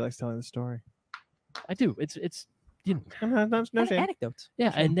 Trust me. He really likes telling the story. I do. It's no shame. Anecdotes.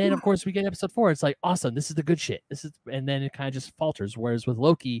 Yeah, and then of course we get episode 4. It's like awesome. This is the good shit. And then it kind of just falters. Whereas with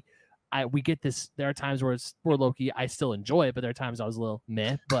Loki, we get this. There are times where it's for Loki, I still enjoy it, but there are times I was a little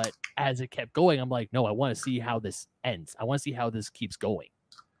meh. But as it kept going, I'm like, no, I want to see how this ends. I want to see how this keeps going.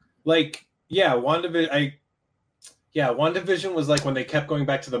 Like, WandaVision. WandaVision was like when they kept going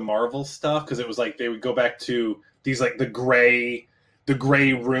back to the Marvel stuff, because it was like they would go back to these like the gray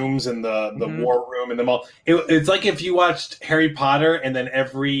rooms and the war room and them all. It's like if you watched Harry Potter and then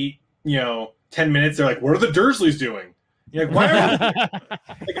every 10 minutes they're like, what are the Dursleys doing? You're like, why are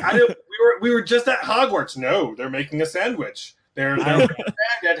like we were just at Hogwarts. No, they're making a sandwich. They're mad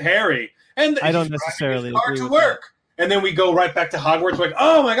at Harry, and I don't necessarily agree to with work. And then we go right back to Hogwarts. Like,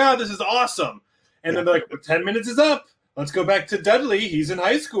 oh my god, this is awesome. And then they're like, 10 minutes is up. Let's go back to Dudley. He's in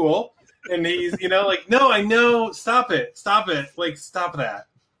high school. And he's, like, no, I know. Stop it. Like, stop that.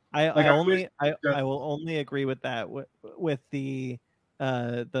 I will only agree with that with the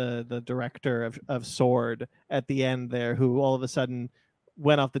director of Sword at the end there, who all of a sudden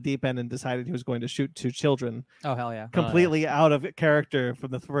went off the deep end and decided he was going to shoot 2 children. Oh hell yeah! Completely out of character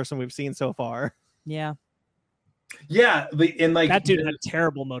from the person we've seen so far. Yeah. Yeah, that dude had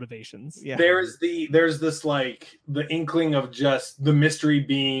terrible motivations. Yeah. There's this like the inkling of just the mystery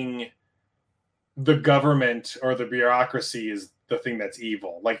being the government or the bureaucracy is the thing that's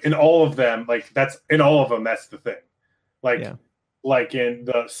evil. Like in all of them, that's the thing. Like in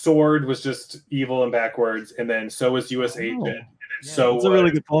the Sword was just evil and backwards, and then so was US Agent, and then that's a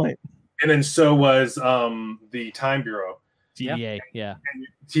really good point. and then so was the Time Bureau. TVA, yeah.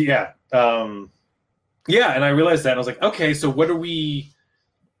 Yeah. Yeah, and I realized that, and I was like, okay, so what are we...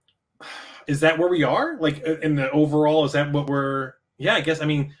 Is that where we are? Like, in the overall, is that what we're... Yeah, I guess, I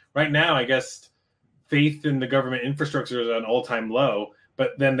mean, right now, I guess faith in the government infrastructure is at an all-time low,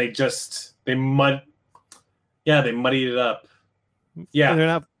 but then they muddied it up. Yeah.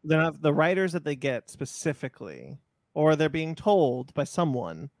 They're not the writers that they get specifically, or they're being told by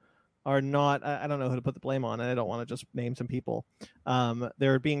someone, are not, I don't know who to put the blame on, and I don't want to just name some people.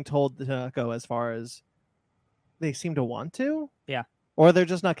 They're being told to go as far as they seem to want to. Yeah. Or they're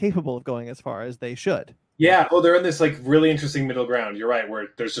just not capable of going as far as they should. Yeah. Oh, they're in this like really interesting middle ground. You're right, where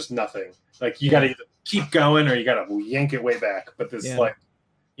there's just nothing. Like you got to either keep going or you got to yank it way back. But this like,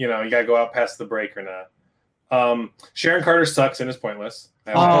 you got to go out past the break or not. Sharon Carter sucks and is pointless.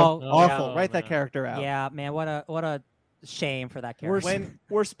 Awful. Yeah. Write that character out. Yeah, man, what a shame for that character.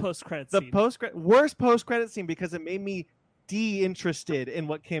 Worst post-credit scene. Worst post-credit scene because it made me de-interested in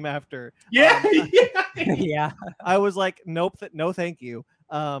what came after. Yeah. Yeah. I was like, nope, no thank you.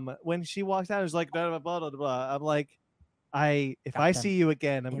 When she walks out, it was like, blah, blah, blah, blah, blah. I'm like, if I see you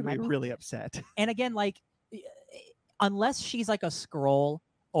again, I'm going to be really upset. And again, like, unless she's like a Skrull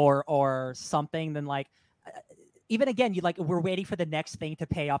or something, then like, even again, we're waiting for the next thing to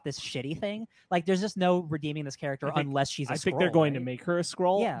pay off this shitty thing. Like, there's just no redeeming this character unless she's a Skrull. I think they're going to make her a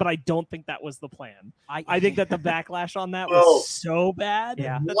Skrull, but I don't think that was the plan. I think that the backlash on that was so bad.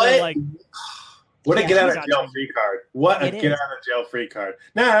 Yeah. What a get out of jail free card. What a get out of jail free card.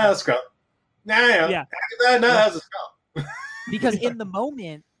 No, Skrull. No, that's a Skrull. Because in the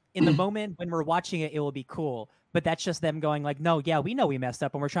moment when we're watching it, it will be cool. But that's just them going like, no, yeah, we know we messed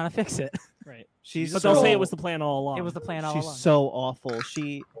up and we're trying to fix it. Right. But they'll say it was the plan all along. It was the plan all along. She's so awful.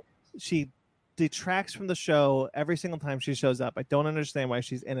 She detracts from the show every single time she shows up. I don't understand why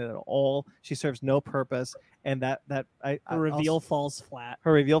she's in it at all. She serves no purpose, and her reveal falls flat.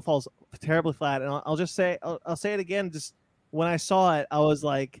 Her reveal falls terribly flat, and I'll just say, I'll say it again. Just when I saw it, I was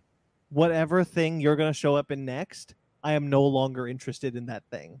like, whatever thing you're going to show up in next, I am no longer interested in that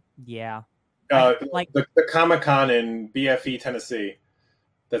thing. Yeah. Like the Comic-Con in BFE, Tennessee.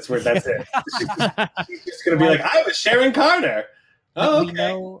 That's it. She's just going to be like, I was Sharon Carter. Oh,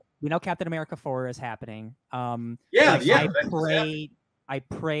 okay. We know Captain America 4 is happening. I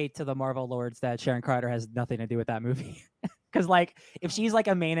pray to the Marvel Lords that Sharon Carter has nothing to do with that movie. Because like, if she's like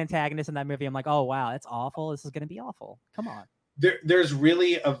a main antagonist in that movie, I'm like, oh wow, that's awful. This is going to be awful. Come on. There's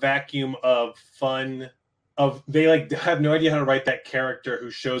really a vacuum of fun. They like have no idea how to write that character who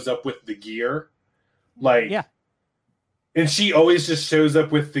shows up with the gear, and she always just shows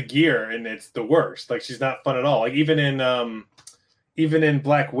up with the gear, and it's the worst. Like she's not fun at all. Like even in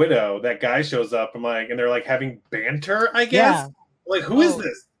Black Widow, that guy shows up. I'm like, and they're like having banter. I guess. Yeah. Like who is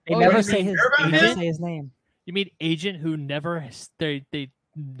this? They never say his name. You mean Agent who never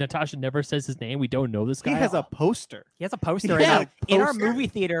Natasha never says his name. We don't know this guy. He has a poster. He has a poster. Yeah, in our movie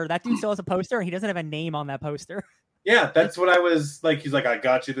theater, that dude still has a poster, and he doesn't have a name on that poster. Yeah, that's what I was like. He's like, I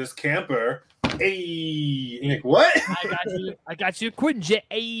got you this camper. Hey, and you're like, what? I got you Quinjet.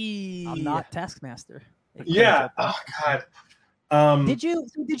 Hey, I'm not Taskmaster. Yeah. Oh God. Did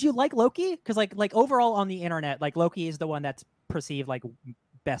you like Loki? Because like overall on the internet, like Loki is the one that's perceived like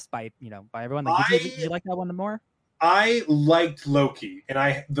best by everyone. Like, did you like that one more? I liked Loki, and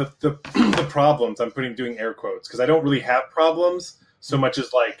the problems I'm doing air quotes because I don't really have problems so much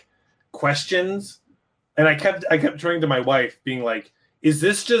as like questions, and I kept turning to my wife, being like, "Is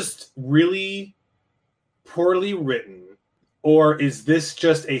this just really poorly written, or is this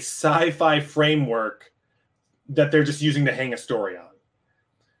just a sci-fi framework that they're just using to hang a story on?"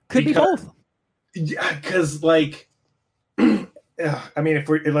 Could be both. Yeah, because like, I mean,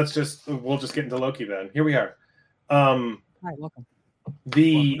 we'll just get into Loki then. Here we are. Hi, welcome.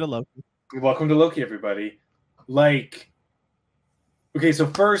 Welcome to Loki, everybody. Like, okay, so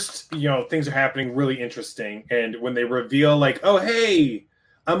first, things are happening really interesting, and when they reveal, like, oh hey,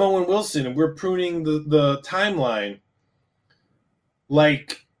 I'm Owen Wilson, and we're pruning the timeline.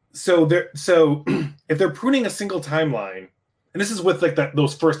 Like, so if they're pruning a single timeline, and this is with like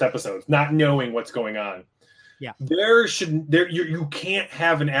those first episodes, not knowing what's going on. Yeah, you can't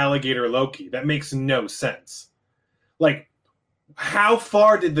have an alligator Loki. That makes no sense. Like, how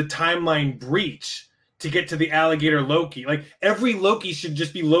far did the timeline breach to get to the alligator Loki? Like, every Loki should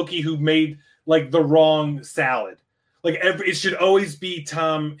just be Loki who made like the wrong salad. Like, it should always be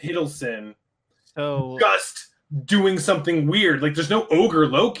Tom Hiddleston, just doing something weird. Like, there's no ogre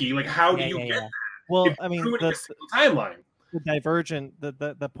Loki. Like, how do you get that? Well, a single timeline. the divergent,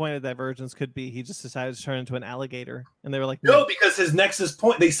 the point of divergence could be he just decided to turn into an alligator, and they were like, no, because his nexus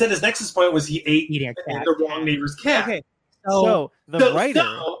point. They said his nexus point was he ate the wrong neighbor's cat. Okay, so the writer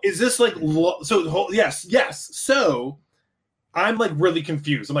is this like yes. So I'm like really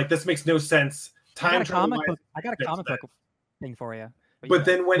confused. I'm like, this makes no sense. I got a comic book thing for you. But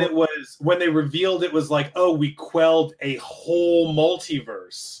then when they revealed it was like, oh, we quelled a whole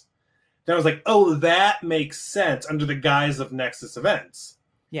multiverse. Then I was like, oh, that makes sense under the guise of Nexus events.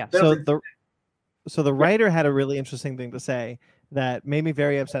 Yeah. So the writer had a really interesting thing to say that made me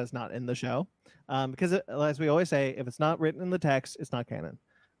very upset it's not in the show. Because as we always say, if it's not written in the text, it's not canon.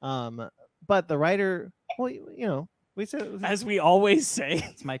 But the writer, well, you know, we said, as we always say,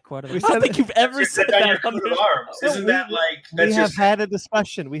 it's my quote. I don't think you've ever said that on the arms. Isn't that like we have had a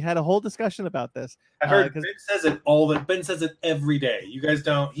discussion? We had a whole discussion about this. I heard Ben says it Ben says it every day. You guys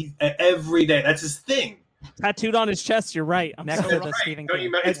don't. He every day. That's his thing. Tattooed on his chest. You're right.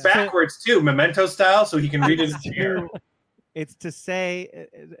 It's backwards too, Memento style, so he can read it in here. It's to say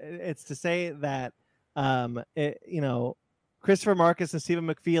that you know, Christopher Marcus and Stephen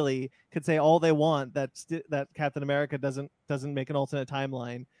McFeely could say all they want that Captain America doesn't make an alternate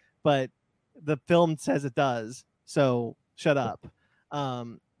timeline, but the film says it does. So shut up.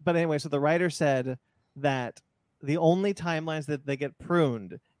 But anyway, so the writer said that the only timelines that they get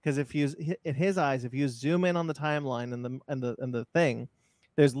pruned, because if you, in his eyes, if you zoom in on the timeline and the thing,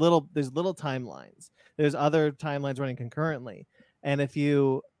 there's little timelines. There's other timelines running concurrently, and if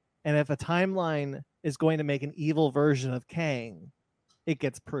a timeline is going to make an evil version of Kang, it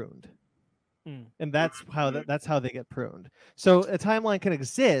gets pruned. And that's how they get pruned. So a timeline can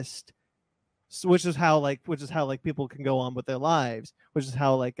exist, which is how people can go on with their lives, which is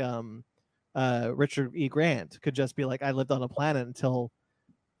how like Richard E. Grant could just be like, I lived on a planet until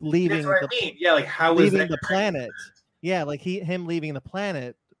leaving the planet. Yeah, like him leaving the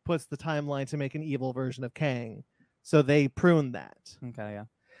planet puts the timeline to make an evil version of Kang. So they pruned that. Okay, yeah.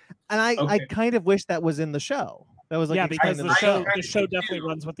 And I kind of wish that was in the show. That was like because the show definitely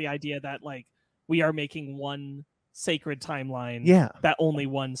runs with the idea that like we are making one sacred timeline that only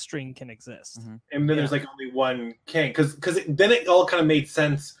one string can exist. And then there's like only one Kang, because then it all kind of made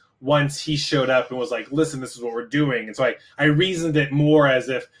sense once he showed up and was like, listen, this is what we're doing. And so I reasoned it more as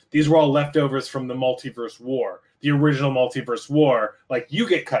if these were all leftovers from the multiverse war, the original multiverse war. Like, you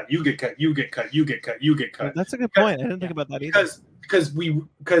get cut, you get cut, you get cut, you get cut, you get cut. That's a good point. I didn't think about that either.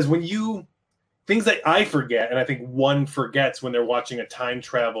 Because when you things that I forget, and I think one forgets when they're watching a time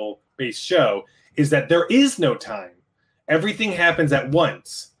travel based show, is that there is no time. Everything happens at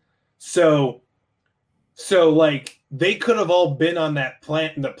once. So like they could have all been on that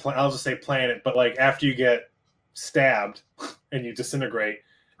planet. I'll just say planet, but like after you get stabbed and you disintegrate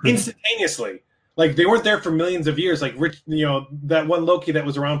instantaneously. Like they weren't there for millions of years. Like that one Loki that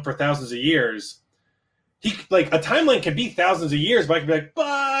was around for thousands of years. He like a timeline can be thousands of years, but I can be like,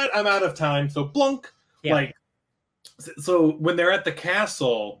 but I'm out of time. So blunk. Yeah. Like so when they're at the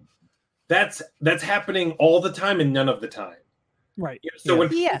castle, that's happening all the time and none of the time. Right. So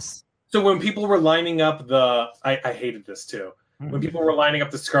when people were lining up I hated this too. When people were lining up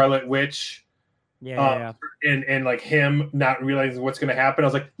the Scarlet Witch, and like him not realizing what's going to happen, I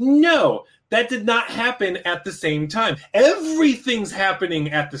was like, no, that did not happen at the same time. Everything's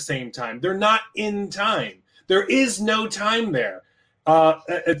happening at the same time. They're not in time. There is no time there.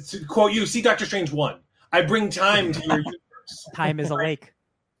 To quote you, see Doctor Strange 1. I bring time to your universe. Time is a lake.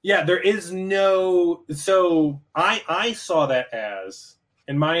 Yeah, there is no. So I saw that as.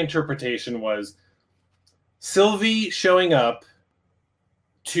 And my interpretation was Sylvie showing up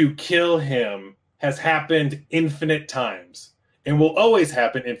to kill him has happened infinite times and will always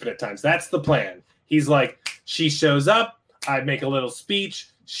happen infinite times. That's the plan. He's like, she shows up, I make a little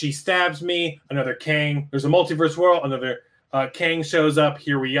speech, she stabs me, another Kang. There's a multiverse world, another Kang shows up,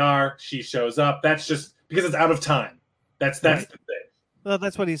 here we are, she shows up. That's just because it's out of time. That's the thing. Well,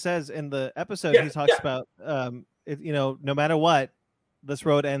 that's what he says in the episode. He talks about, no matter what, this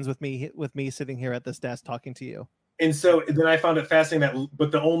road ends with me sitting here at this desk talking to you. And so then I found it fascinating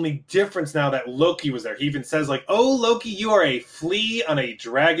but the only difference now that Loki was there, he even says like, oh, Loki, you are a flea on a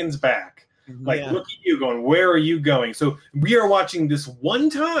dragon's back. Like, look at you going, where are you going? So we are watching this one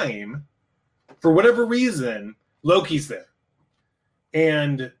time, for whatever reason, Loki's there.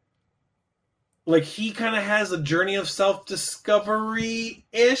 And like, he kind of has a journey of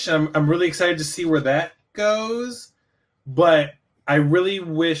self-discovery-ish. I'm really excited to see where that goes. But I really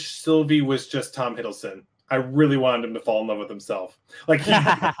wish Sylvie was just Tom Hiddleston. I really wanted him to fall in love with himself. Like, he didn't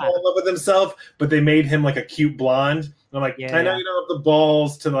fall in love with himself, but they made him like a cute blonde. And I'm like, I know you don't have the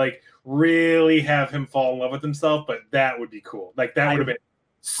balls to like really have him fall in love with himself, but that would be cool. Like that would have been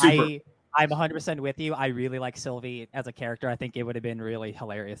super. I'm 100% with you. I really like Sylvie as a character. I think it would have been really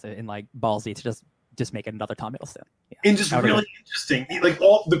hilarious and like ballsy to just make it another Tom Hiddleston. Yeah. And just really interesting. Like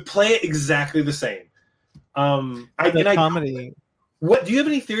play it exactly the same. Comedy. What do you have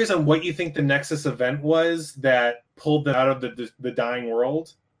any theories on what you think the Nexus event was that pulled them out of the dying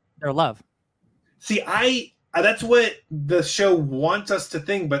world? Their love. See, that's what the show wants us to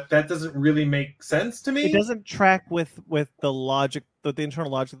think, but that doesn't really make sense to me. It doesn't track with the logic, the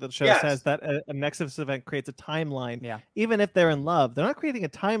internal logic that the show says that a Nexus event creates a timeline. Yeah. Even if they're in love, they're not creating a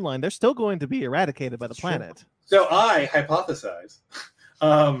timeline. They're still going to be eradicated by the planet. So I hypothesize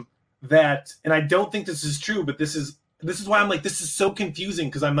that, and I don't think this is true, but this is why I'm like, this is so confusing,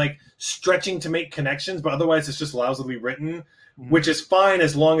 because I'm like stretching to make connections, but otherwise it's just lousily written, which is fine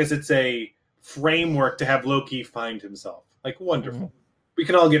as long as it's a framework to have Loki find himself. Like, wonderful. We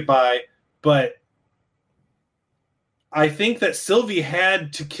can all get by, but I think that Sylvie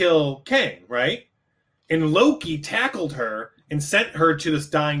had to kill Kang, right? And Loki tackled her and sent her to this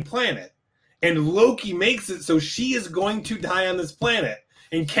dying planet. And Loki makes it so she is going to die on this planet.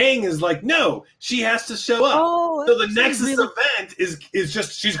 And Kang is like, no, she has to show up. Oh, so the Nexus event is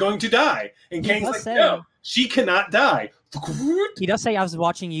just she's going to die. And Kang's like, no, she cannot die. He does say, I was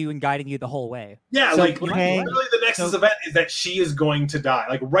watching you and guiding you the whole way. Yeah, so literally the Nexus event is that she is going to die.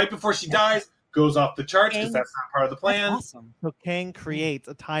 Like right before she dies, goes off the charts because that's not part of the plan. That's awesome. So Kang creates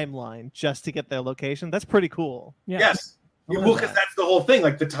a timeline just to get their location. That's pretty cool. Yeah. Yes. Well, because that's the whole thing.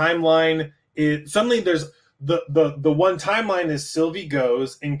 Like the timeline is suddenly there's the one timeline is Sylvie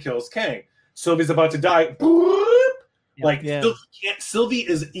goes and kills Kang. Sylvie's about to die. Sylvie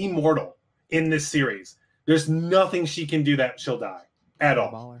is immortal in this series. There's nothing she can do that she'll die at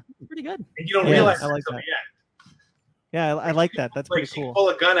all. Pretty good. And you don't realize I like that. Yeah, I like that. That's pretty cool. Pull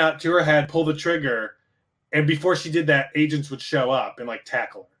a gun out to her head, pull the trigger, and before she did that, agents would show up and like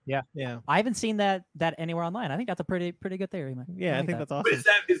tackle her. Yeah. I haven't seen that anywhere online. I think that's a pretty good theory, man. Yeah, I think that's awesome.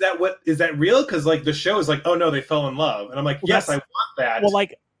 But is that real? Because like the show is like, oh no, they fell in love, and I'm like, yes, I want that. Well,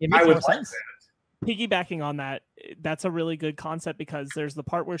 like it makes more sense. Piggybacking on that, that's a really good concept, because there's the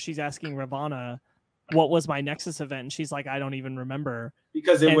part where she's asking Ravonna, what was my Nexus event? And she's like, I don't even remember.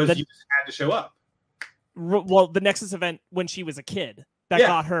 Because you just had to show up. Well, the Nexus event when she was a kid that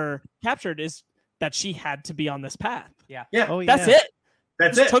got her captured is that she had to be on this path. Yeah. Oh, That's it.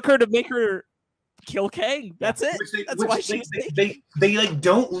 That's it. Took her to make her kill Kang. That's it. That's why they like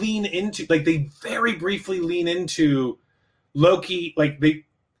don't lean into, like they very briefly lean into Loki. Like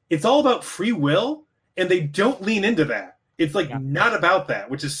it's all about free will, and they don't lean into that. It's like not about that,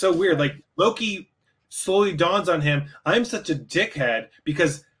 which is so weird. Like Loki slowly dawns on him, I'm such a dickhead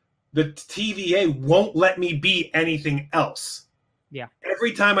because the TVA won't let me be anything else. Yeah.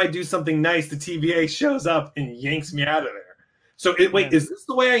 Every time I do something nice, the TVA shows up and yanks me out of there. So is this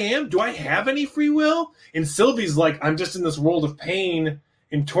the way I am? Do I have any free will? And Sylvie's like, I'm just in this world of pain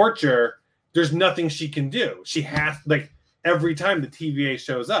and torture. There's nothing she can do. She has, like, every time the TVA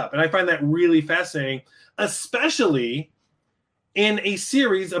shows up. And I find that really fascinating, especially in a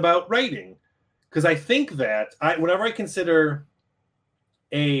series about writing. Because I think that whenever I consider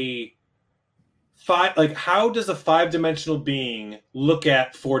how does a 5-dimensional being look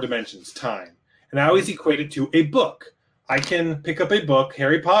at 4 dimensions, time? And I always equate it to a book. I can pick up a book,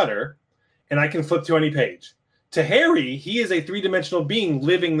 Harry Potter, and I can flip to any page. To Harry, he is a 3-dimensional being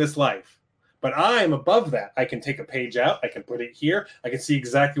living this life. But I'm above that. I can take a page out. I can put it here. I can see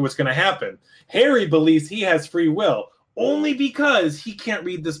exactly what's going to happen. Harry believes he has free will only because he can't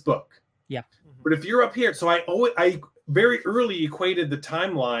read this book. Yeah. But if you're up here, so I very early equated the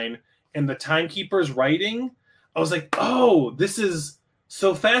timeline and the timekeeper's writing. I was like, oh, this is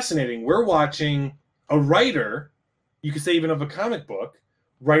so fascinating. We're watching a writer, you could say even of a comic book,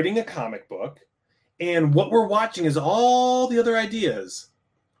 writing a comic book. And what we're watching is all the other ideas.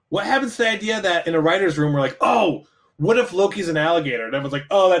 What happens to the idea that in a writer's room, we're like, oh, what if Loki's an alligator? And everyone's like,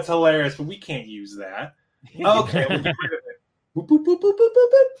 oh, that's hilarious, but we can't use that. Okay, we'll get rid of it. Boop, boop, boop, boop, boop,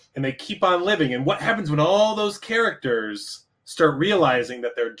 boop, boop. And they keep on living. And what happens when all those characters start realizing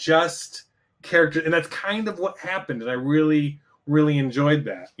that they're just characters? And that's kind of what happened. And I really, really enjoyed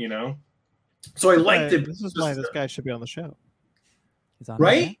that, you know? So I liked it. This is why this guy should be on the show.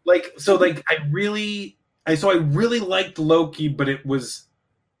 Right? I really liked Loki, but it was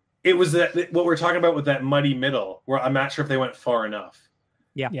that what we're talking about with that muddy middle where I'm not sure if they went far enough.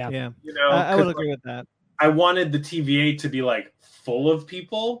 Yeah. You know, I would agree with that. I wanted the TVA to be like full of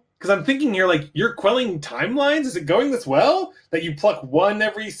people because I'm thinking here, like, you're quelling timelines. Is it going this well that you pluck one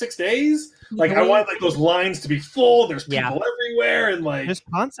every 6 days? Like, I want like those lines to be full. There's people everywhere, and like there's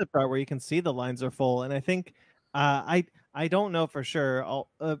concept art where you can see the lines are full. And I think I don't know for sure,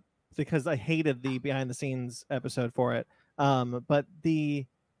 because I hated the behind the scenes episode for it. But the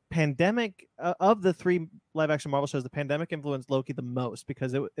pandemic of the 3 live action Marvel shows, the pandemic influenced Loki the most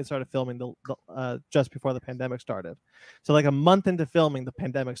because it started filming just before the pandemic started. So like a month into filming, the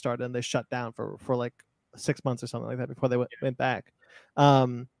pandemic started and they shut down for like 6 months or something like that before they went back.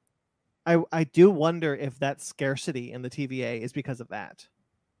 I do wonder if that scarcity in the TVA is because of that.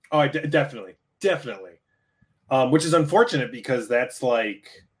 Oh, definitely. Which is unfortunate because that's like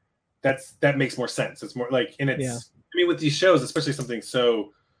that makes more sense. It's more like, and it's I mean with these shows, especially something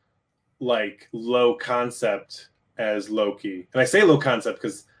so like low concept as Loki. And I say low concept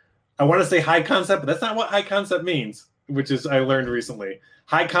because I want to say high concept, but that's not what high concept means, which is I learned recently.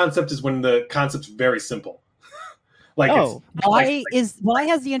 High concept is when the concept's very simple. Like, why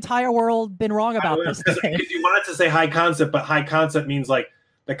has the entire world been wrong about this? Because you wanted to say high concept, but high concept means like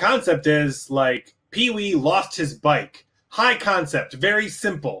the concept is like Pee-wee lost his bike. High concept, very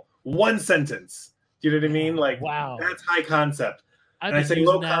simple, one sentence. Do you know what I mean? Like, wow, that's high concept. And I say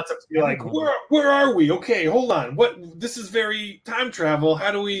low concept to be like, where are we? Okay, hold on. This is very time travel.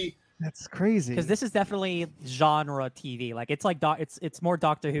 How do we? That's crazy. Because this is definitely genre TV. Like it's like it's more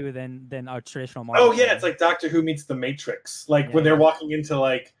Doctor Who than a traditional Marvel. Oh yeah, it's like Doctor Who meets The Matrix. Like when they're walking into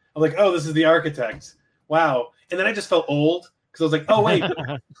like, I'm like, oh, this is the architect. Wow. And then I just felt old because I was like, oh wait,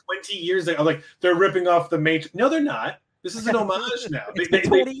 20 years ago. I'm like, they're ripping off The Matrix. No, they're not. This is an homage now. It's been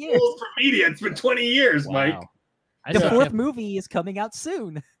 20 years. For media, it's been 20 years, Mike. The 4th movie is coming out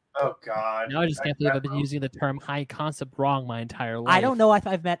soon. Oh God! Now I just can't believe I've been using the term high concept wrong my entire life. I don't know if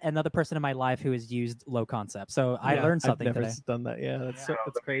I've met another person in my life who has used low concept. So I learned something I've never today. done that. Yeah, that's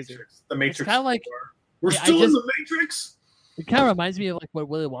crazy. The Matrix. Kind of like we're still in the Matrix. It kind of reminds me of like what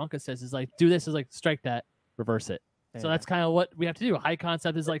Willy Wonka says is like, do this is like strike that, reverse it. So that's kind of what we have to do. High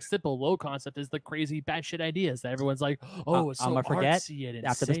concept is like simple. Low concept is the crazy batshit ideas that everyone's like, oh, it's so I'm gonna forget artsy and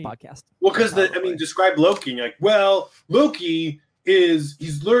after this insane. podcast. Well, because describe Loki. And you're like, well, Loki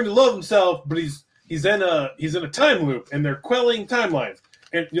he's learned to love himself, but he's in a time loop, and they're quelling timelines.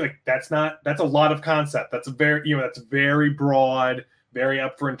 And you're like, that's a lot of concept. That's that's very broad, very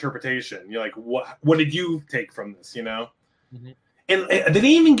up for interpretation. You're like, what did you take from this? You know, and they didn't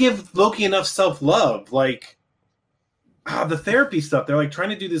even give Loki enough self-love. Like, the therapy stuff. They're like trying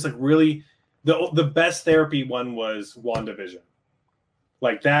to do this like really. The best therapy one was WandaVision.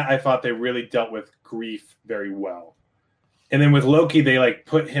 Like that, I thought they really dealt with grief very well. And then with Loki, they like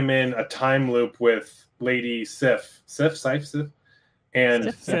put him in a time loop with Lady Sif, and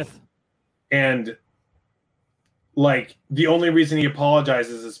like the only reason he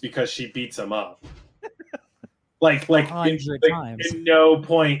apologizes is because she beats him up. like in no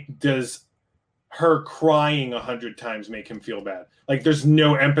point does her crying 100 times make him feel bad. Like there's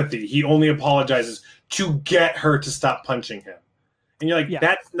no empathy. He only apologizes to get her to stop punching him. And you're like,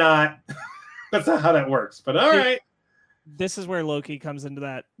 that's not how that works. But all right. This is where Loki comes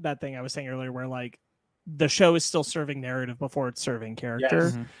into that thing I was saying earlier, where like the show is still serving narrative before it's serving character.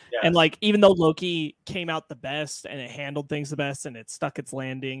 Yes. Yes. And like, even though Loki came out the best and it handled things the best and it stuck its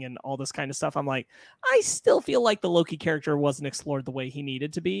landing and all this kind of stuff, I'm like, I still feel like the Loki character wasn't explored the way he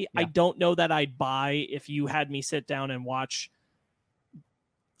needed to be. I don't know that I'd buy if you had me sit down and watch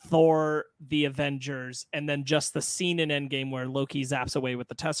Thor, the Avengers, and then just the scene in Endgame where Loki zaps away with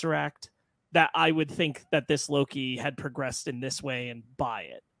the Tesseract, that I would think that this Loki had progressed in this way and buy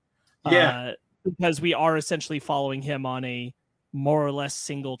it. Yeah. Because we are essentially following him on a more or less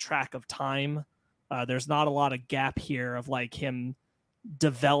single track of time. There's not a lot of gap here of like him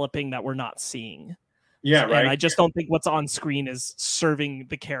developing that we're not seeing. Yeah, right. And I just don't think what's on screen is serving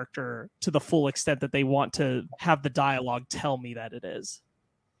the character to the full extent that they want to have the dialogue tell me that it is.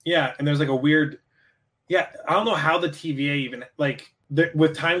 Yeah, and there's like a weird... Yeah, I don't know how the TVA even... Like,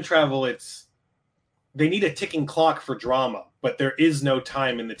 with time travel, they need a ticking clock for drama, but there is no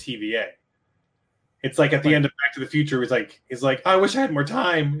time in the TVA. It's like at the end of Back to the Future, he's like, I wish I had more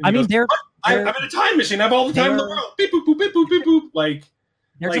time. I mean, I'm in a time machine. I have all the time in the world. Beep boop boop beep boop beep boop. Like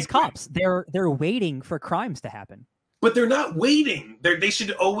they're just cops. They're waiting for crimes to happen. But they're not waiting. They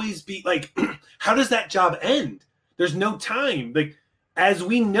should always be like, how does that job end? There's no time. Like as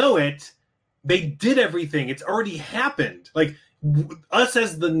we know it, they did everything. It's already happened. Like us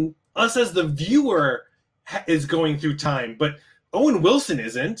as the viewer is going through time, but Owen Wilson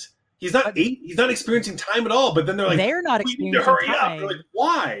isn't. He's not experiencing time at all. But then they're like, they're not experiencing hurry time. Up. They're like,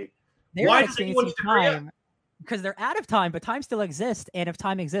 why? They're why not experiencing time because they're out of time, but time still exists, and if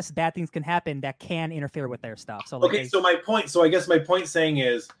time exists, bad things can happen that can interfere with their stuff. So like, okay, so I guess my point saying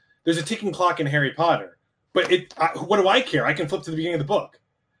is there's a ticking clock in Harry Potter, but what do I care? I can flip to the beginning of the book.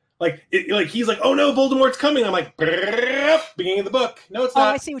 Like he's like, oh no, Voldemort's coming. I'm like, beginning of the book. No, it's not.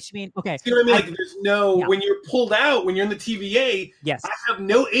 Oh, I see what you mean. Okay, see what I mean? Like, there's no when you're pulled out, when you're in the TVA. Yes, I have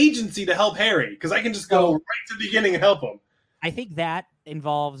no agency to help Harry because I can just go right to the beginning and help him. I think that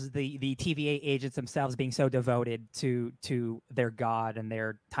involves the TVA agents themselves being so devoted to their god and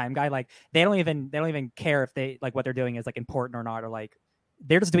their time guy. Like they don't even care if they like what they're doing is like important or not, or like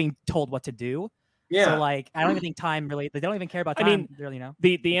they're just being told what to do. Yeah. So like I don't even think time really. They don't even care about time. I mean, really,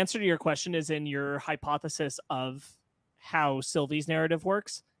 the answer to your question is in your hypothesis of how Sylvie's narrative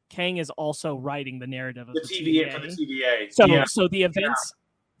works. Kang is also writing the narrative of the TVA. For the TVA. So the events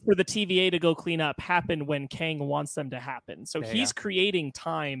for the TVA to go clean up happen when Kang wants them to happen. So he's creating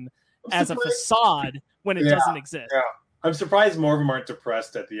time as a facade when it doesn't exist. Yeah. I'm surprised more of them aren't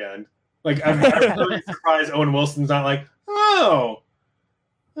depressed at the end. Like I'm really surprised Owen Wilson's not like,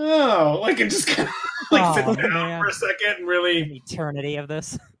 like it just kind of like sits down for a second and really an eternity of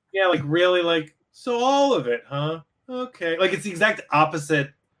this. Yeah, like really like so all of it, huh? Okay. Like it's the exact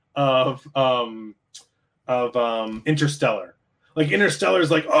opposite of Interstellar. Like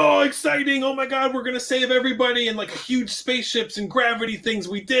Interstellar's like, oh, exciting! Oh my God, we're gonna save everybody and like huge spaceships and gravity things.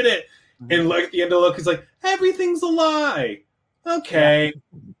 We did it. Mm-hmm. And like at the end of the look, he's like, everything's a lie. Okay,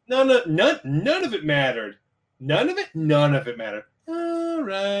 none of it mattered. None of it mattered. All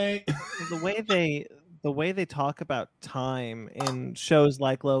right. the way they talk about time in shows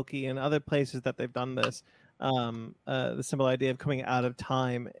like Loki and other places that they've done this, the simple idea of coming out of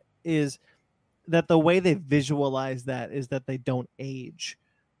time is that the way they visualize that is that they don't age.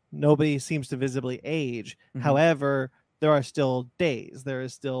 Nobody seems to visibly age. Mm-hmm. However, there are still days. There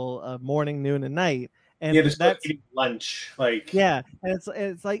is still a morning, noon, and night. And yeah, that's eating lunch. Like yeah, and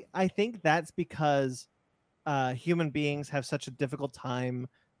it's like I think that's because human beings have such a difficult time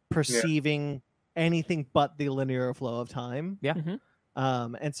perceiving anything but the linear flow of time. Yeah.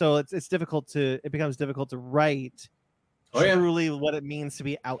 Mm-hmm. And so it becomes difficult to write truly what it means to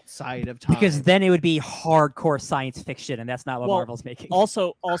be outside of time. Because then it would be hardcore science fiction, and that's not what Marvel's making.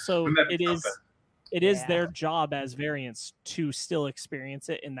 Also it is their job as variants to still experience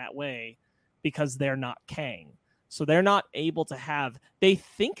it in that way because they're not Kang. So they're not able to they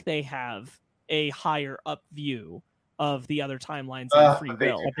think they have a higher up view of the other timelines and free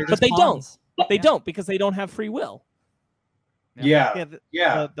will. But they don't. They don't because they don't have free will.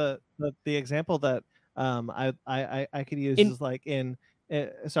 The example that I could use is like in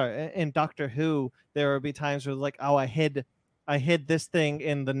Doctor Who, there would be times where like, oh, I hid this thing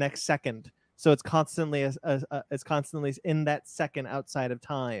in the next second, so it's constantly in that second outside of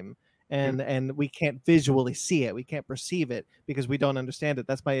time, and we can't visually see it, we can't perceive it because we don't understand it.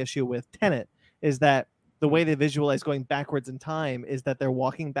 That's my issue with Tenet, is that the way they visualize going backwards in time is that they're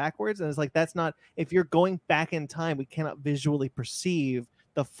walking backwards, and it's like that's not, if you're going back in time, we cannot visually perceive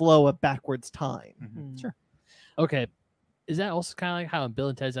the flow of backwards time. Mm-hmm. Sure. Okay. Is that also kind of like how in Bill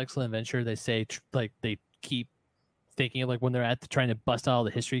and Ted's Excellent Adventure they say like they keep thinking of like when they're trying to bust all the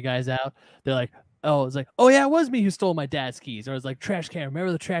history guys out, they're like, oh, it's like, oh yeah, it was me who stole my dad's keys, or it's like trash can.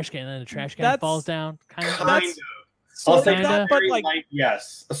 Remember the trash can? And then the trash can falls down. Kind of. But like,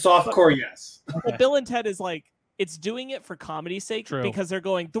 yes, a softcore yes. But Bill and Ted is like, it's doing it for comedy's sake because they're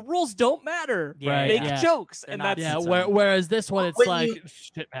going, the rules don't matter. Make jokes, and that's Whereas this one, it's like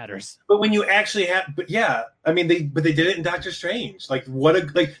shit matters. But when you actually have, I mean, they did it in Doctor Strange. Like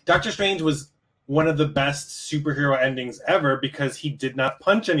Doctor Strange was one of the best superhero endings ever because he did not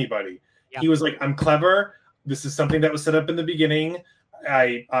punch anybody. He was like, I'm clever. This is something that was set up in the beginning.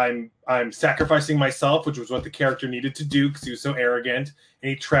 I'm sacrificing myself, which was what the character needed to do because he was so arrogant, and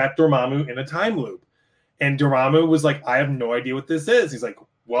he trapped Dormammu in a time loop. And Dormammu was like, I have no idea what this is. He's like,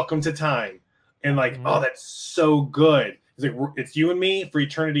 welcome to time. And like, oh, that's so good. He's like, it's you and me for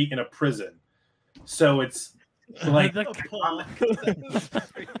eternity in a prison. So it's like, like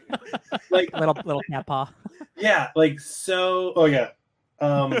little cat paw. Yeah, like so. Oh yeah.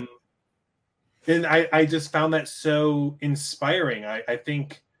 And I just found that so inspiring. I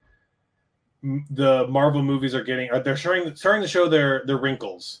think the Marvel movies they're starting to show their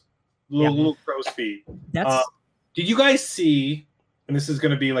wrinkles, little crow's feet. Did you guys see? And this is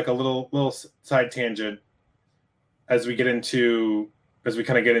going to be like a little side tangent as we kind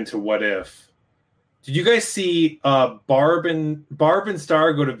of get into what if. Did you guys see Barb and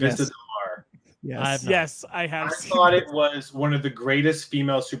Star go to Vista Del Mar? Yes, I have. I thought it was one of the greatest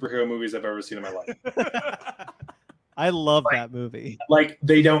female superhero movies I've ever seen in my life. I love that movie. Like,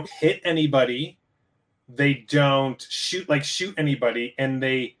 they don't hit anybody. they don't shoot anybody, and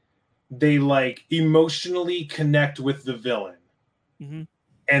they like emotionally connect with the villain. Mm-hmm.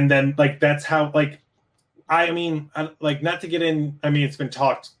 And then like that's how like I mean like not to get in, I mean it's been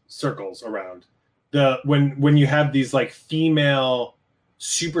talked circles around the when you have these like female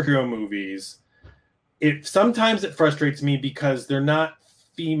superhero movies, sometimes it frustrates me because they're not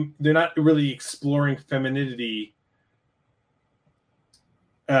really exploring femininity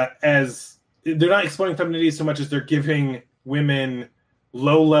as they're not exploring femininity so much as they're giving women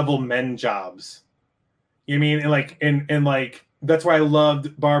low-level men jobs. You know what I mean? And like and like that's why I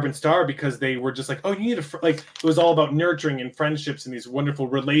loved Barb and Star, because they were just like, oh, you need like it was all about nurturing and friendships and these wonderful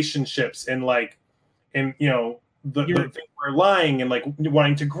relationships and like and you know the thing we're lying and like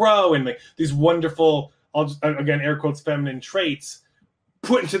wanting to grow and like these wonderful, I'll just again air quotes, feminine traits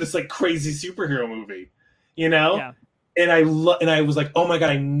put into this like crazy superhero movie, you know? Yeah. And I was like, oh my god,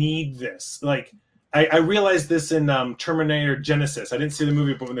 I need this. Like I realized this in Terminator Genesis. I didn't see the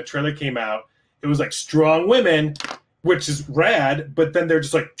movie, but when the trailer came out, it was like strong women, which is rad, but then they're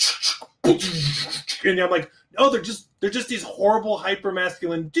just like and I'm like, oh, they're just these horrible hyper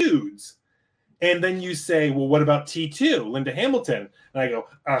masculine dudes. And then you say, well, what about T2, Linda Hamilton? And I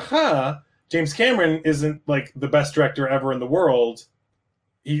go, James Cameron isn't like the best director ever in the world.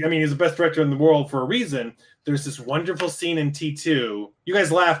 He's the best director in the world for a reason. There's this wonderful scene in T2. You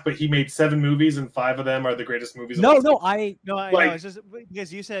guys laugh, but he made 7 movies and 5 of them are the greatest movies. No, I know. It's just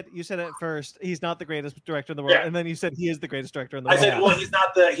because you said at first he's not the greatest director in the world, and then you said he is the greatest director in the world. I said, well, he's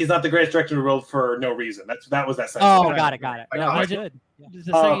not the greatest director in the world for no reason. That was that sentence. Oh, got it. Yeah, good. The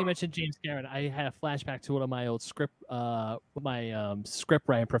second you mentioned James Cameron, I had a flashback to one of my old script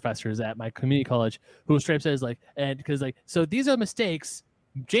writing professors at my community college, who straight up says like, and because like, so these are mistakes.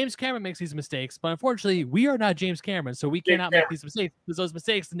 James Cameron makes these mistakes, but unfortunately, we are not James Cameron, so we cannot make these mistakes because those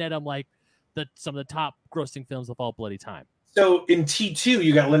mistakes net them like some of the top grossing films of all bloody time. So in T2,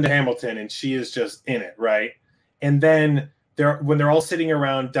 you got Linda Hamilton, and she is just in it, right? And then when they're all sitting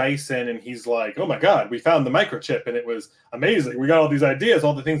around Dyson, and he's like, "Oh my God, we found the microchip, and it was amazing. We got all these ideas,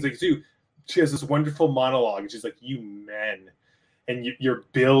 all the things they could do." She has this wonderful monologue, and she's like, "You men, and you're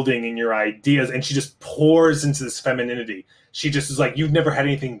building in your ideas," and she just pours into this femininity. She just is like, you've never had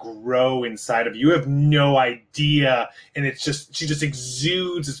anything grow inside of you. You have no idea. And it's just, she just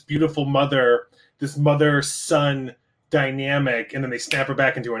exudes this beautiful this mother-son dynamic. And then they snap her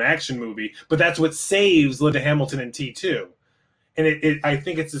back into an action movie. But that's what saves Linda Hamilton in T2. And I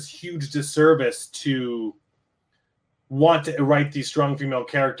think it's this huge disservice to want to write these strong female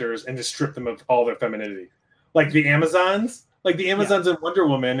characters and to strip them of all their femininity. Like the Amazons in Wonder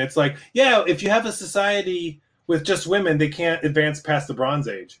Woman. It's like, yeah, if you have a society with just women, they can't advance past the Bronze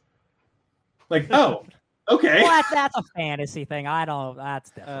Age. Like, oh, okay. Well, that's a fantasy thing. I don't. That's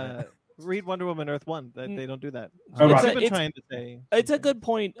different. Read Wonder Woman Earth 1. They don't do that. It's a good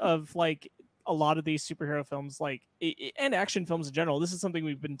point of like a lot of these superhero films, like and action films in general. This is something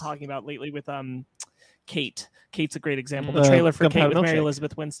we've been talking about lately with Kate. Kate's a great example. The trailer for Kate with Mary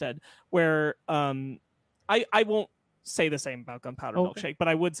Elizabeth Winstead, where I won't say the same about Gunpowder Milkshake, but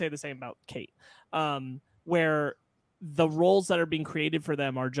I would say the same about Kate. Where the roles that are being created for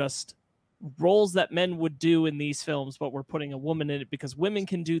them are just roles that men would do in these films, but we're putting a woman in it because women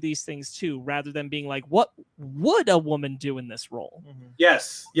can do these things too, rather than being like, what would a woman do in this role? Mm-hmm.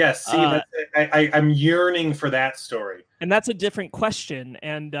 Yes. See, I'm yearning for that story. And that's a different question.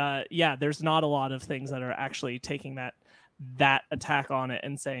 And there's not a lot of things that are actually taking that attack on it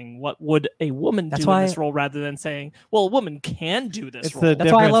and saying, what would a woman do in this role, rather than saying, well, a woman can do this role.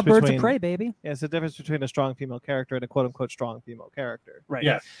 That's why I love Birds of Prey, baby. Yeah, it's the difference between a strong female character and a quote unquote strong female character. Right.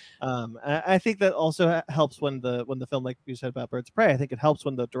 Yeah. I think that also helps when the film, like you said about Birds of Prey, I think it helps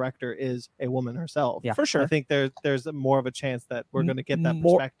when the director is a woman herself. Yeah, for sure. I think there's more of a chance that we're going to get that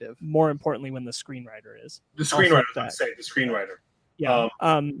perspective. More importantly, when the screenwriter is. The screenwriter, the screenwriter. Yeah.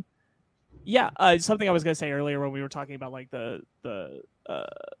 Something I was going to say earlier when we were talking about like the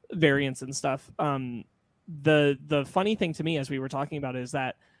variants and stuff. The funny thing to me as we were talking about is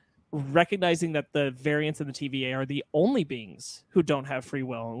that recognizing that the variants in the TVA are the only beings who don't have free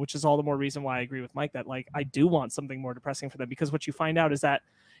will, which is all the more reason why I agree with Mike that like I do want something more depressing for them, because what you find out is that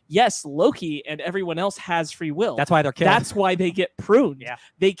yes, Loki and everyone else has free will. That's why they're killed. That's why they get pruned. Yeah.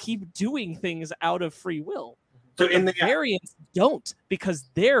 They keep doing things out of free will. So in the variants don't, because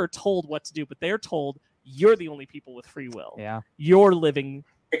they're told what to do, but they're told you're the only people with free will. Yeah, you're living.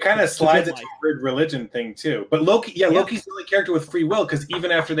 It kind of slides into a weird religion thing too. But Loki's the only character with free will, because even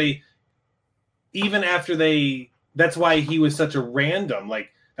after they, that's why he was such a random.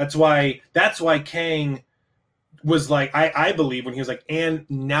 Like that's why Kang was like, I believe when he was like, and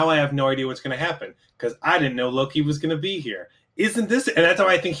now I have no idea what's going to happen because I didn't know Loki was going to be here. Isn't this? And that's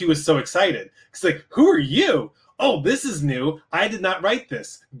why I think he was so excited. It's like, who are you? Oh, this is new. I did not write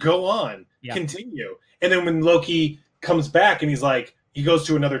this. Go on, continue. And then when Loki comes back and he's like, he goes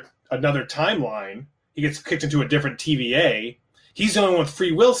to another timeline. He gets kicked into a different TVA. He's the only one with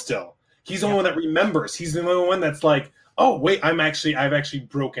free will still. He's the only one that remembers. He's the only one that's like, oh wait, I've actually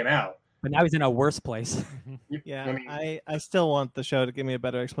broken out. But now he's in a worse place. Yeah, I mean, I still want the show to give me a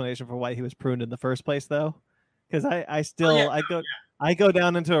better explanation for why he was pruned in the first place, though, because I go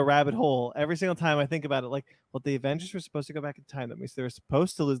down into a rabbit hole every single time I think about it. Like, well, the Avengers were supposed to go back in time. That means they were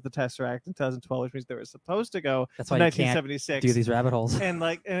supposed to lose the Tesseract in 2012, which means they were supposed to go That's to why 1976. Do these rabbit holes. And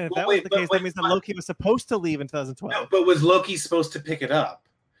like, and if that was the case, that means that Loki was supposed to leave in 2012. No, but was Loki supposed to pick it up?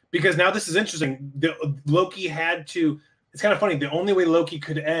 Because now this is interesting. Loki had to. It's kind of funny. The only way Loki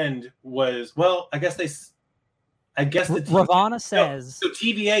could end was, well, I guess Ravonna says. So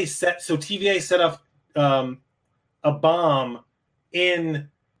TVA set up a bomb in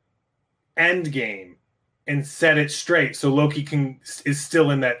Endgame and set it straight, so Loki is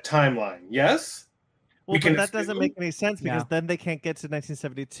still in that timeline. Yes. Well, but that doesn't make any sense because then they can't get to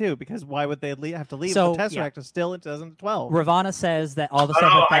 1972 because why would they have to leave? So, the Tesseract is still in 2012. Ravonna says that all the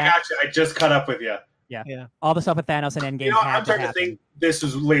stuff. Oh, I got you. I just caught up with you. Yeah. All the stuff with Thanos and Endgame. I'm starting to think this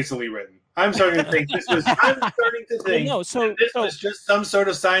was lazily written. I'm starting to think this was. I'm starting to think this was just some sort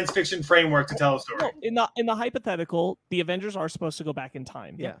of science fiction framework to tell a story. No, in the hypothetical, the Avengers are supposed to go back in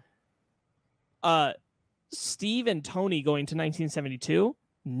time. Yeah. Steve and Tony going to 1972,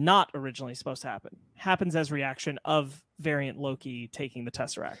 not originally supposed to happen. Happens as reaction of variant Loki taking the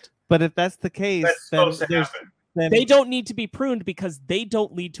Tesseract. But if that's the case, then they don't need to be pruned because they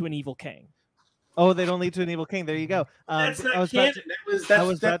don't lead to an evil king. Oh, they don't lead to an evil king. There you go. That's not canon. That's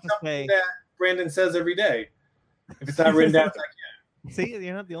something that Brandon says every day. If it's not written down, it's not canon. See,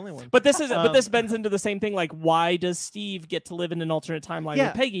 you're not the only one. But this bends into the same thing. Like, why does Steve get to live in an alternate timeline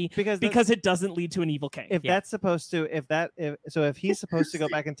with Peggy? Because it doesn't lead to an evil king. If that's supposed to, if he's supposed to go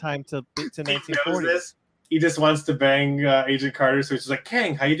back in time to 1940, he just wants to bang Agent Carter. So he's just like,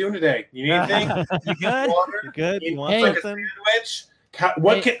 Kang, how you doing today? You need anything? You good? Water? You good? You want like something? A sandwich?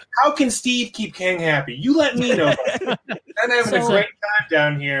 How can Steve keep Kang happy? You let me know. I'm having a great time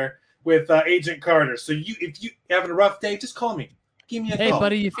down here with Agent Carter. So if you having a rough day, just call me. Give me a call. Hey,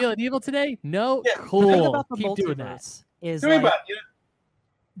 buddy, you feeling evil today? No, yeah. Cool. The thing about the Keep doing that. Is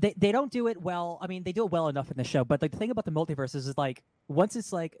they don't do it well. I mean, they do it well enough in the show, but the thing about the multiverse is like once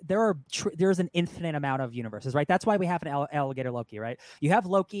it's like there's an infinite amount of universes, right? That's why we have an alligator Loki, right? You have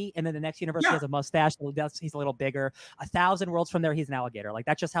Loki, and then the next universe he has a mustache. He's a little bigger. 1,000 worlds from there, he's an alligator. Like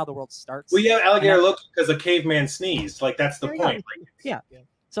that's just how the world starts. Well, yeah, alligator Loki because a caveman sneezed. Like that's the point. Yeah.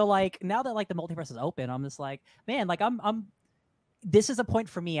 So like now that like the multiverse is open, I'm just like, man, like I'm. This is a point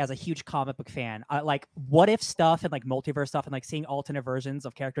for me as a huge comic book fan. Like, what if stuff and like multiverse stuff and like seeing alternate versions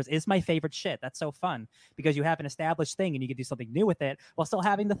of characters is my favorite shit. That's so fun because you have an established thing and you can do something new with it while still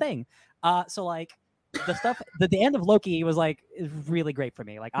having the thing. So like the stuff, the end of Loki was like is really great for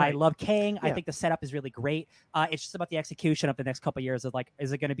me. Like I love Kang. I think the setup is really great. It's just about the execution of the next couple of years. Of like,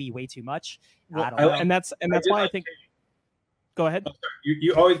 is it going to be way too much? Well, I don't know. And that's why I think. Go ahead.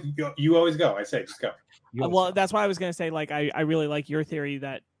 You always go. I say just go. Well, that's why I was going to say, like, I really like your theory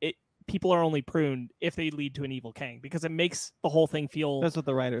that people are only pruned if they lead to an evil king because it makes the whole thing feel that's what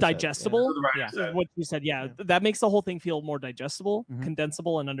the writer digestible. Said, what you said, that makes the whole thing feel more digestible,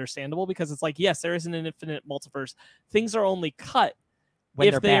 condensable, and understandable because it's like, yes, there isn't an infinite multiverse. Things are only cut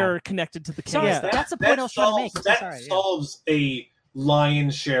if they are connected to the king. So that's the point I was trying to make. That solves a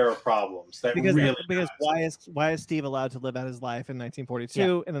lion's share of problems because why is Steve allowed to live out his life in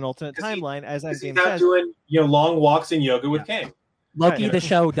 1942 in an alternate timeline as Endgame says? Doing long walks and yoga with Kang. Loki, the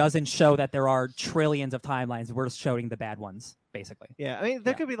show doesn't show that there are trillions of timelines. We're showing the bad ones, basically. Yeah, I mean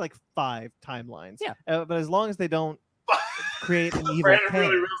there could be like 5 timelines. Yeah, but as long as they don't create an evil Kang.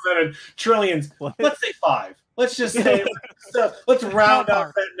 Really rules that in trillions. What? Let's say 5. Let's just say let's round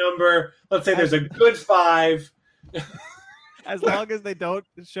up that number. Let's say there's a good 5. As long as they don't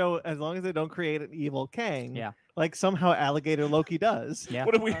create an evil Kang, like somehow alligator Loki does. Yeah.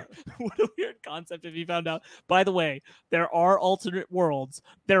 What a weird concept if you found out. By the way, there are alternate worlds.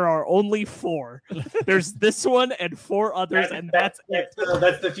 There are only 4. There's this one and 4 others, that's it.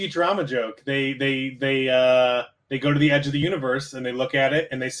 That's the Futurama joke. They go to the edge of the universe and they look at it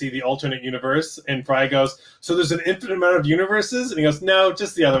and they see the alternate universe. And Fry goes, "So there's an infinite amount of universes?" And he goes, "No,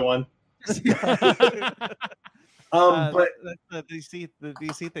 just the other one." But the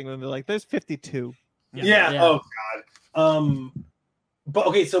DC thing when they're like, "There's 52." Yeah. Oh God. But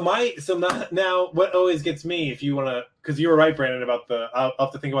okay, so now what always gets me, if you want to, because you were right, Brandon, about I'll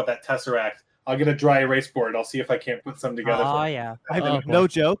have to think about that Tesseract. I'll get a dry erase board. I'll see if I can't put some together. Oh yeah, no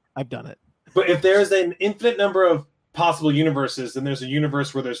joke. I've done it. But if there's an infinite number of possible universes, then there's a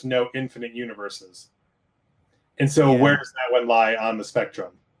universe where there's no infinite universes. And so where does that one lie on the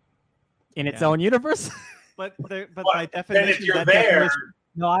spectrum? In its own universe? But by definition, if you're there,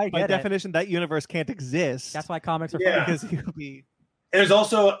 no, I get by it. definition, that universe can't exist. That's why comics are funny. Because you'll be. And there's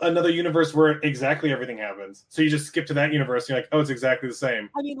also another universe where exactly everything happens. So you just skip to that universe, and you're like, oh, it's exactly the same.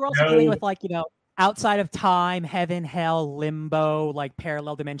 I mean, we're also dealing with outside of time, heaven, hell, limbo, like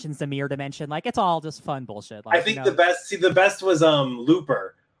parallel dimensions, the mirror dimension. Like it's all just fun bullshit. Like, I think the best was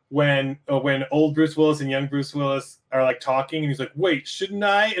Looper. When old Bruce Willis and young Bruce Willis are like talking, and he's like, "Wait, shouldn't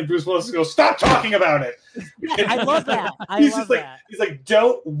I?" And Bruce Willis goes, "Stop talking about it." I love that. He's like,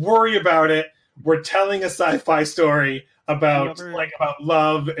 "Don't worry about it. We're telling a sci-fi story about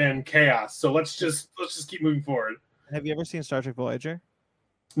love and chaos. So let's just keep moving forward." Have you ever seen Star Trek Voyager?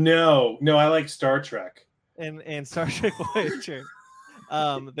 No, I like Star Trek. And Star Trek Voyager.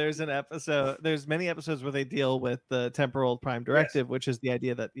 There's many episodes where they deal with the temporal prime directive, which is the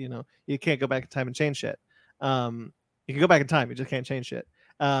idea that you can't go back in time and change shit. You can go back in time, you just can't change shit.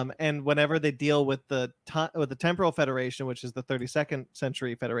 And whenever they deal with the temporal federation, which is the 32nd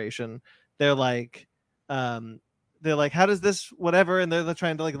century federation, they're like, how does this whatever? And they're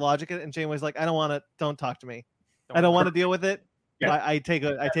trying to like logic it. And Janeway's like, don't talk to me. I don't want to deal with it. Yeah. I take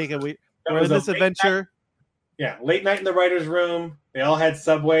a we're in this adventure. Late night in the writer's room. They all had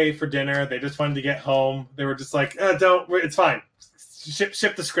Subway for dinner. They just wanted to get home. They were just like, it's fine.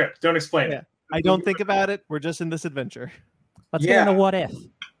 Ship the script. Don't explain it. I don't think about it. We're just in this adventure. Let's get into What If.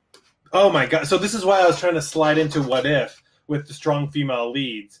 Oh my God. So this is why I was trying to slide into What If with the strong female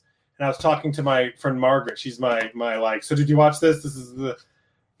leads. And I was talking to my friend Margaret. She's my so did you watch this? This is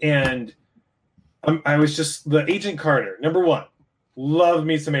and I was just the Agent Carter. Number one, love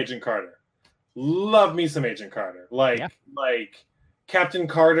me some Agent Carter. Love me some Agent Carter. Like Captain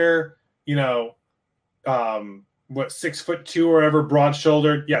Carter, 6'2" or whatever, broad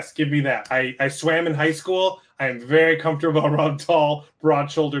shouldered. Yes, give me that. I swam in high school. I am very comfortable around tall,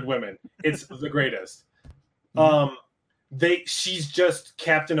 broad shouldered women. It's the greatest. She's just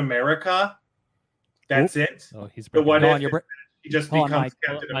Captain America. That's it. Oh, he's the What If he just becomes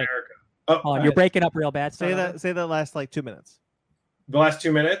Captain America. You're breaking up real bad. Say that last 2 minutes. The last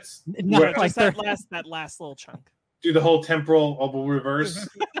 2 minutes? No, like that last little chunk. Do the whole temporal reverse.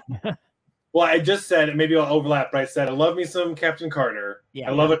 Well, I just said, maybe I'll overlap, but I said, I love me some Captain Carter. Yeah,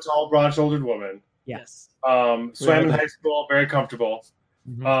 I love a tall, broad-shouldered woman. Yes. Swam in high school, very comfortable.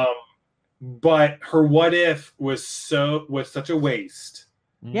 Mm-hmm. But her What If was such a waste.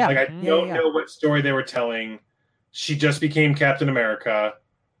 Yeah. Like, I don't know what story they were telling. She just became Captain America.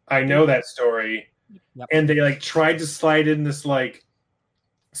 I know that story. Yep. And they tried to slide in this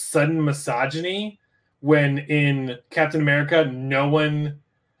sudden misogyny when in Captain America, no one.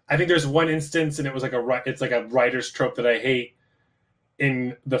 I think there's one instance, and it was it's like a writer's trope that I hate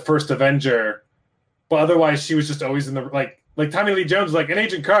in the first Avenger, but otherwise she was just always in the like Tommy Lee Jones, like an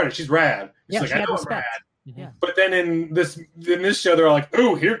Agent Carter, she's rad. She's I know I'm rad. Yeah. But then in this show, they're like,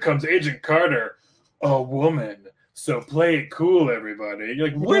 oh, here comes Agent Carter, a woman. So play it cool, everybody. You're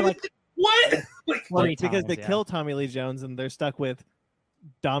like, what? Because they kill Tommy Lee Jones and they're stuck with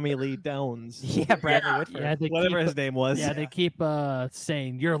Dommy Lee Jones. Yeah, Bradley Whitford. Whatever his name was. Yeah, they keep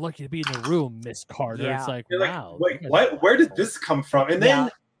saying, you're lucky to be in the room, Miss Carter. Yeah. It's like, you're wow. What? Where did this come from? And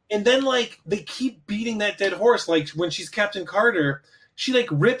then they keep beating that dead horse. Like when she's Captain Carter, she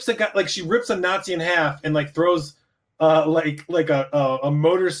rips a guy, she rips a Nazi in half and throws a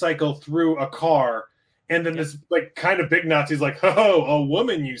motorcycle through a car. And then this kind of big Nazi's like, oh, a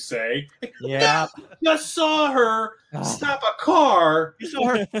woman, you say? Yeah. Just saw her stop a car. You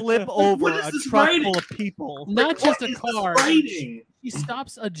saw her flip over a truck full of people. Not just a car. He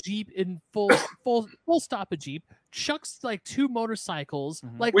stops a Jeep in full stop a Jeep, chucks 2 motorcycles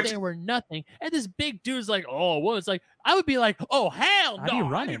they were nothing. And this big dude's like, oh, what? It's like, I would be like, oh, hell no. How do you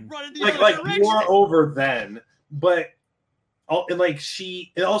run in? More over then. But, and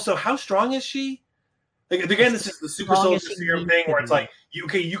also, how strong is she? Again, this is the super soldier serum thing where it's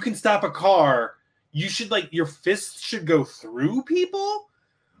you can stop a car. You should your fists should go through people.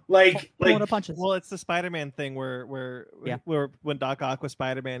 Punches. Well, it's the Spider-Man thing where when Doc Ock was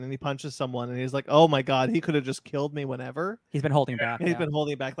Spider-Man and he punches someone and he's like, oh my God, he could have just killed me whenever. He's been holding back. He's been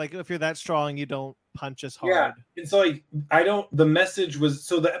holding back. If you're that strong, you don't punch as hard. Yeah, and so the message was,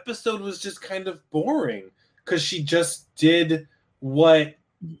 so the episode was just kind of boring because she just did what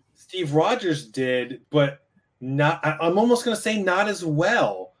Steve Rogers did, but I'm almost going to say not as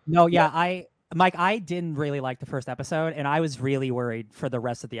well. No, yeah, Mike, I didn't really like the first episode, and I was really worried for the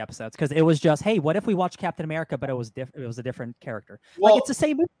rest of the episodes because it was just, hey, what if we watch Captain America, but it was a different character? Well, like it's the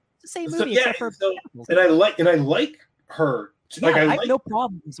same movie. It's the same movie, except for and I like her. Yeah, like, I have no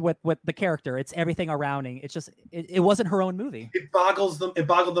problems with the character. It's everything surrounding. It's just it wasn't her own movie. It boggled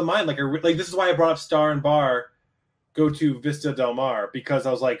the mind. Like this is why I brought up Star and Bar go to Vista Del Mar, because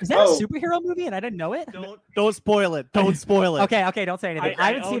I was like, is that a superhero movie and I didn't know it? Don't spoil it. Don't spoil it. Okay, don't say anything.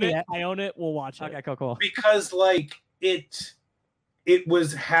 I haven't seen it yet. I own it. We'll watch it. Okay, cool. Because like it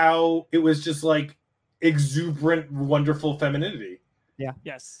was just like exuberant, wonderful femininity. Yeah.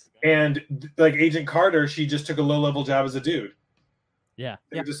 Yes. And like Agent Carter, she just took a low-level job as a dude. Yeah.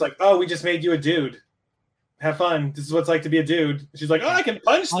 They're just like, oh, we just made you a dude. Have fun. This is what it's like to be a dude. She's like, oh, I can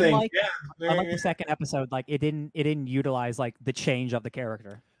punch things. Yeah. Unlike the second episode, like it didn't utilize like the change of the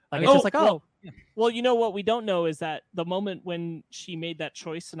character. Like it's just like, well, you know what we don't know is that the moment when she made that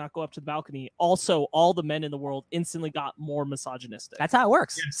choice to not go up to the balcony, also all the men in the world instantly got more misogynistic. That's how it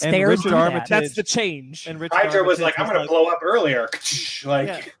works. Yeah. And Richard Armitage, that's the change. And Hydra was like, I'm going to blow up earlier.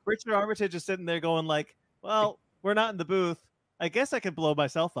 Richard Armitage is sitting there going like, well, we're not in the booth. I guess I could blow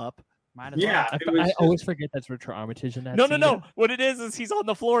myself up. Yeah, I always forget that's Richard Armitage in that. No. What it is he's on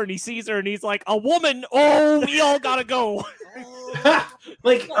the floor and he sees her and he's like, a woman. Oh, we all gotta go.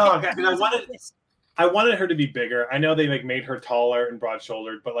 Like, oh god, I wanted her to be bigger. I know they like made her taller and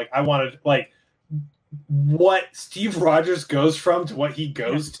broad-shouldered, but like I wanted like what Steve Rogers goes from to what he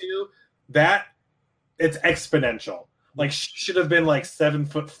goes to. That it's exponential. Like she should have been like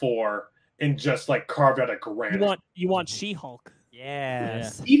 7'4" and just like carved out a granite. You want She-Hulk.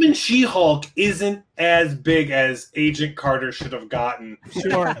 Yes. Yeah. Even She-Hulk isn't as big as Agent Carter should have gotten.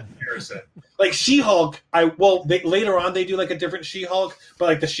 Sure. Like She-Hulk, later on they do like a different She-Hulk, but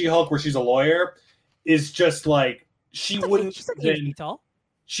like the She-Hulk where she's a lawyer is just like she wouldn't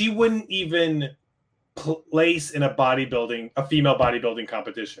even place in a female bodybuilding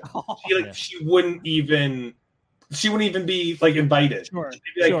competition. She wouldn't even be like invited. Sure. She'd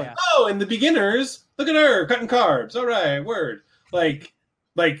be like, oh, and the beginners, look at her cutting carbs. All right, word. Like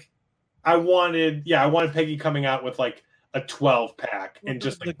I wanted Peggy coming out with like a 12-pack and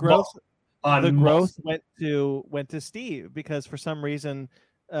just like the growth went to Steve, because for some reason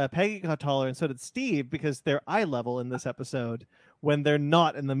Peggy got taller and so did Steve, because they're eye level in this episode when they're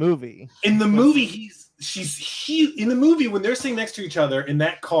not in the movie. In the movie, she's huge. In the movie, when they're sitting next to each other in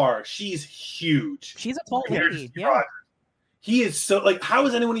that car, she's huge. She's a tall lady. Yeah. Rogers. He is so like, how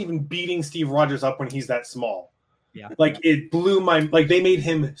is anyone even beating Steve Rogers up when he's that small? Yeah. Like it blew my like they made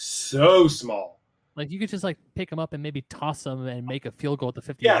him so small. Like you could just like pick him up and maybe toss him and make a field goal at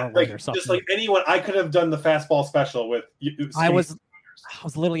the 50-yard line or something. Just like anyone, I could have done the fastball special with. I was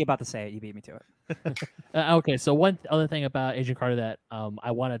literally about to say it. You beat me to it. Okay, so one other thing about Agent Carter that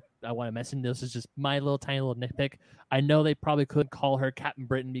I want to mention. This is just my little tiny little nitpick. I know they probably could call her Captain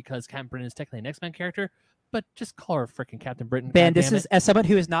Britain because Captain Britain is technically an X-Men character, but just call her freaking Captain Britain. Ben, this is as someone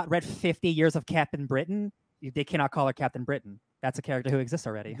who has not read 50 years of Captain Britain. They cannot call her Captain Britain. That's a character who exists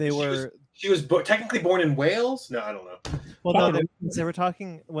already. She was technically born in Wales. No, I don't know. Well, no, they were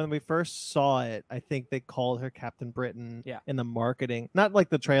talking when we first saw it. I think they called her Captain Britain in the marketing, not like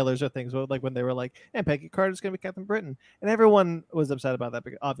the trailers or things, but like when they were like, "And Peggy Carter's going to be Captain Britain," and everyone was upset about that,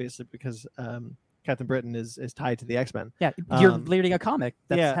 obviously because Captain Britain is tied to the X-Men. Yeah, you're reading a comic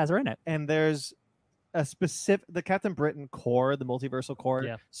that has her in it, and there's the Captain Britain core, the multiversal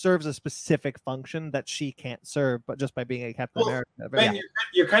core, serves a specific function that she can't serve, but just by being a Captain America. Ben,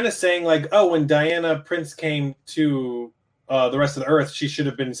 you're kind of saying like, oh, when Diana Prince came to the rest of the Earth, she should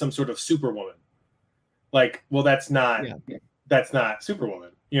have been some sort of superwoman. Like, well, that's not Superwoman.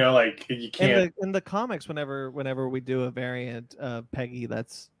 You know, like you can't. In the comics, whenever we do a variant of Peggy,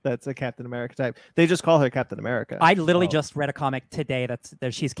 that's a Captain America type. They just call her Captain America. I literally just read a comic today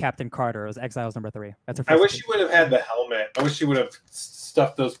that she's Captain Carter. It was Exiles #3. That's her. I wish she would have had the helmet. I wish she would have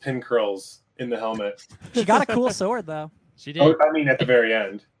stuffed those pin curls in the helmet. She got a cool sword though. She did. Oh, I mean, at the very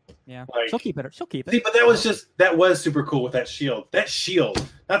end. Yeah, like, she'll keep it. See, but that was super cool with that shield. That shield.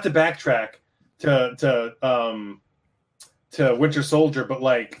 Not to backtrack to Winter Soldier, but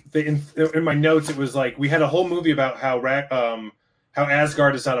like in my notes, it was like we had a whole movie about how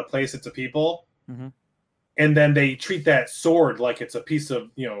Asgard is not a place, it's a people, and then they treat that sword like it's a piece of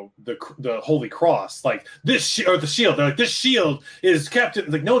the Holy Cross, like this or the shield. They're like, this shield is Captain.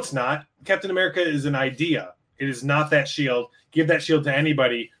 Like, no, it's not. Captain America is an idea. It is not that shield. Give that shield to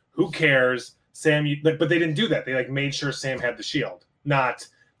anybody. Who cares, Sam? But they didn't do that. They like made sure Sam had the shield. Not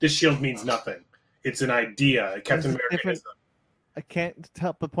this shield means nothing. It's an idea. Captain America is I can't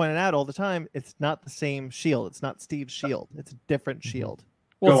help but point it out all the time. It's not the same shield. It's not Steve's shield. It's a different shield.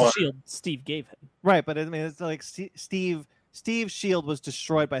 Well, it's the shield Steve gave him. Right, but I mean, it's like Steve's shield was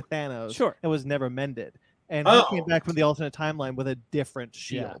destroyed by Thanos. Sure, it was never mended, and he came back from the alternate timeline with a different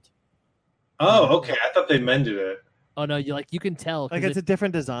shield. Oh, okay. I thought they mended it. Oh no, you can tell like it's a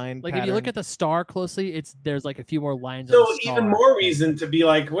different design. Like pattern. If you look at the star closely, there's like a few more lines. So even more reason to be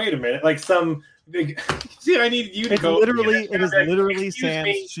like, wait a minute, like some. See, I need you to go. It is literally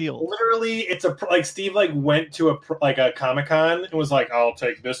Sam's shield. Literally, it's like Steve went to a Comic-Con and was like, "I'll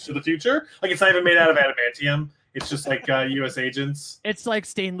take this to the future." Like it's not even made out of adamantium. It's just like U.S. agents. It's like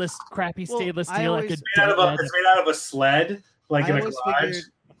crappy stainless steel. It's made out of a sled, like in a garage.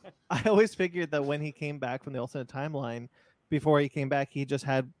 I always figured that when he came back from the alternate timeline, before he came back, he just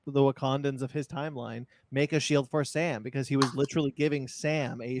had the Wakandans of his timeline make a shield for Sam because he was literally giving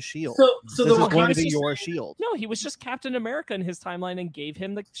Sam a shield. So this is going to be your shield. No, he was just Captain America in his timeline and gave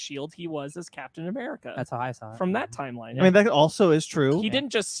him the shield he was as Captain America. That's how I saw it. From that timeline. I mean, that also is true. He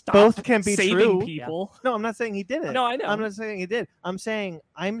didn't just stop both can be saving true. people. No, I'm not saying he didn't. No, I know. I'm not saying he did. I'm saying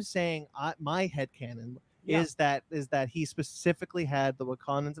my headcanon is that he specifically had the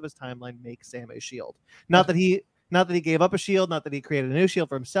Wakandans of his timeline make Sam a shield. Not that he gave up a shield, not that he created a new shield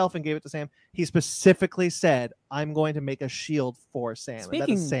for himself and gave it to Sam. He specifically said, "I'm going to make a shield for Sam." Speaking and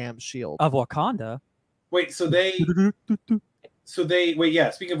that is Sam's shield of Wakanda. Wait, speaking of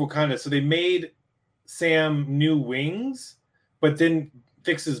Wakanda, so they made Sam new wings, but didn't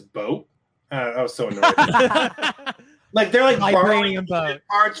fix his boat. I was so annoyed. Like they're like borrowing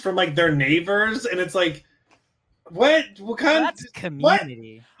parts from like their neighbors, and it's like, what kind? That's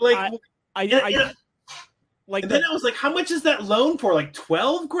community. What? Like, like then I was like, how much is that loan for? Like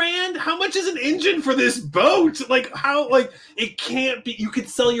 12 grand? How much is an engine for this boat? Like how? Like it can't be. You could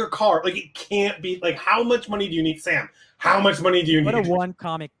sell your car. Like it can't be. Like how much money do you need, Sam? How much money do you need? Go to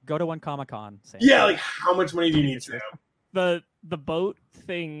one Comic-Con. Sam. Yeah, like how much money do you need, Sam? The boat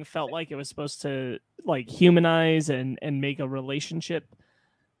thing felt like it was supposed to like humanize and make a relationship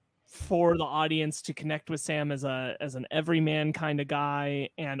for the audience to connect with Sam as an everyman kind of guy,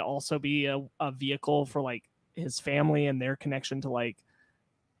 and also be a vehicle for like his family and their connection to like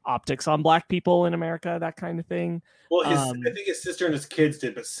optics on Black people in America, that kind of thing. Well, I think his sister and his kids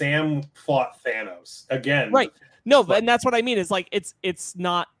did, but Sam fought Thanos again. Right. No, but and that's what I mean. Is like it's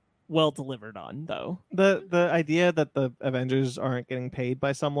not well delivered on though. The idea that the Avengers aren't getting paid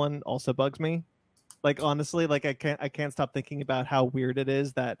by someone also bugs me. Like honestly, like I can't stop thinking about how weird it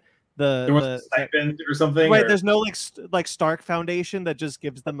is that there was a stipend or something. Right, there's no like Stark Foundation that just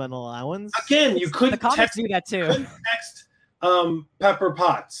gives them an allowance. Again, you couldn't the comics do that too. Text Pepper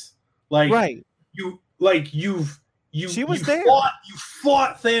Potts. Like right. You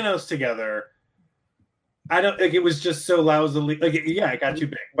fought Thanos together. I don't like it was just so lousily like it got too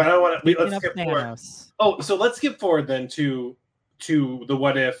big. But I don't want to let's skip forward. Oh, so let's skip forward then to the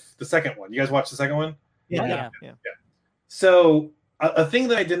What If, the second one. You guys watch the second one? Yeah. So a thing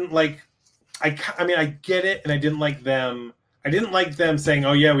that I didn't like, I mean, I get it, and I didn't like them. I didn't like them saying,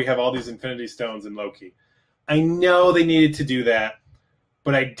 "Oh yeah, we have all these Infinity Stones in Loki." I know they needed to do that,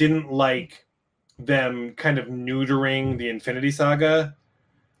 but I didn't like them kind of neutering the Infinity Saga.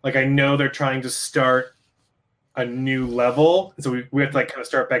 Like I know they're trying to start a new level, so we have to like kind of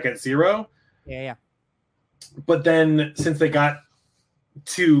start back at zero. Yeah. But then since they got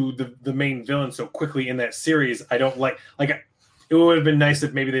to the main villain so quickly in that series, I don't like it would have been nice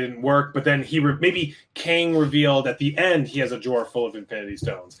if maybe they didn't work, but then maybe Kang revealed at the end he has a drawer full of Infinity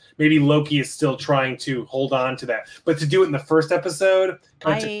Stones. Maybe Loki is still trying to hold on to that, but to do it in the first episode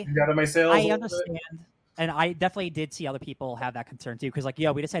kind of took me out of my sails. I understand, and I definitely did see other people have that concern too, because like,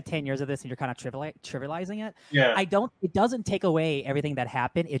 we just had 10 years of this, and you're kind of trivializing it. Yeah, It doesn't take away everything that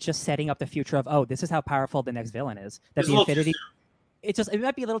happened. It's just setting up the future of this is how powerful the next villain is. That the Infinity. It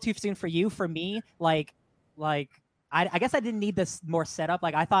might be a little too soon for you. For me, like. I guess I didn't need this more setup.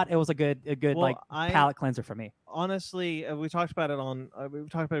 Like I thought it was a good palate cleanser for me. Honestly, we talked about it we've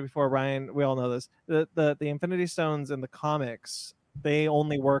talked about it before, Ryan. We all know this. The Infinity Stones in the comics, they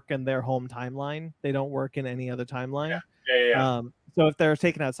only work in their home timeline. They don't work in any other timeline. Yeah. So if they're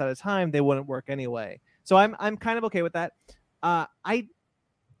taken outside of time, they wouldn't work anyway. So I'm kind of okay with that.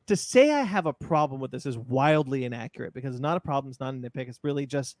 To say I have a problem with this is wildly inaccurate, because it's not a problem. It's not a nitpick. It's really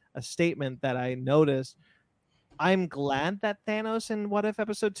just a statement that I noticed. I'm glad that Thanos in What If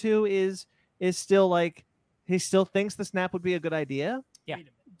Episode 2 is still like, he still thinks the snap would be a good idea. Yeah.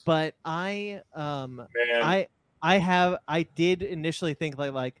 But I did initially think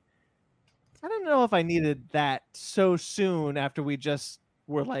like I don't know if I needed that so soon after we just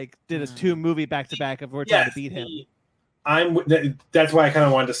were like did a 2 movie back to back of we're trying to beat him. That's why I kind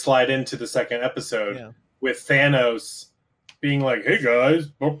of wanted to slide into the second episode with Thanos being like, "Hey guys,"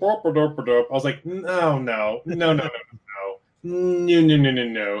 I was like, no.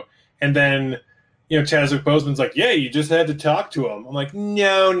 And then, Chadwick Boseman's like, "Yeah, you just had to talk to him." I'm like,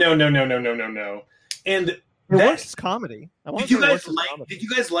 no. And it works as comedy. Did you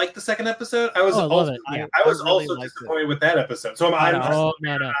guys like the second episode? I was also disappointed with that episode. So I'm on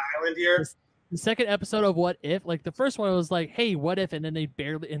an island here. The second episode of What If, like the first one was like, hey, what if, and then they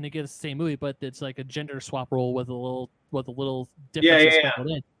get the same movie, but it's like a gender swap role with a little difference.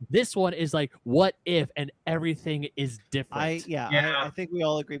 Yeah. This one is like, what if, and everything is different. I think we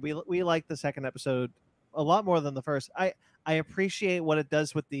all agree. We like the second episode a lot more than the first. I appreciate what it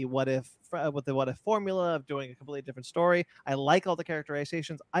does with the what if formula of doing a completely different story. I like all the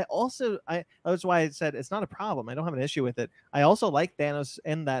characterizations. That's why I said it's not a problem. I don't have an issue with it. I also like Thanos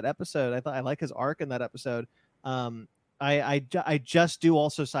in that episode. I like his arc in that episode. I just do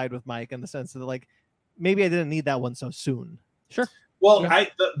also side with Mike in the sense that like maybe I didn't need that one so soon. Sure. Well,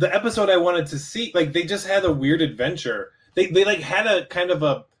 the episode I wanted to see, like they just had a weird adventure. They like had a kind of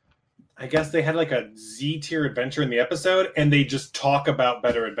a, I guess they had like a Z-tier adventure in the episode, and they just talk about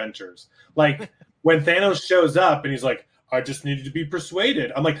better adventures. Like when Thanos shows up and he's like, "I just needed to be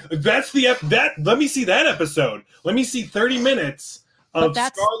persuaded." I'm like, "That's let me see that episode. Let me see 30 minutes of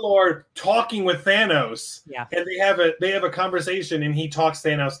Star-Lord talking with Thanos." Yeah. And they have a conversation, and he talks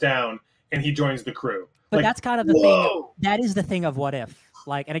Thanos down, and he joins the crew. But that's kind of the thing. That is the thing of What If.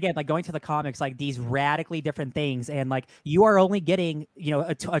 Like, and again, like going to the comics, like these radically different things, and like you are only getting,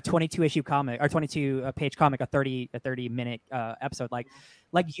 a 22 issue comic or 22 page comic, a 30 minute episode. Like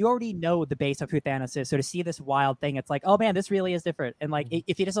you already know the base of who Thanos is. So to see this wild thing, it's like, oh man, this really is different. And like,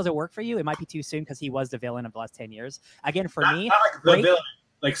 if he just doesn't work for you, it might be too soon because he was the villain of the last 10 years. Again, for me, not like the villain,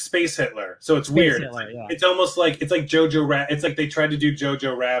 like Space Hitler. So it's weird. It's almost like Jojo Rabbit. It's like they tried to do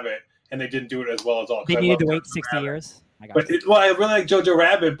Jojo Rabbit and they didn't do it as well as all. They needed to wait 60 years. I really like Jojo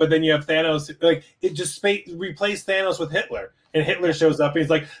Rabbit, but then you have Thanos. Like it just replaced Thanos with Hitler, and Hitler shows up and he's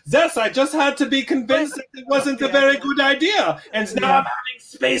like, "Zess, I just had to be convinced that it wasn't a very good idea, and now I'm having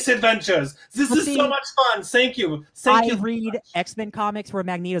space adventures. This is so much fun. Thank you." I read X-Men comics where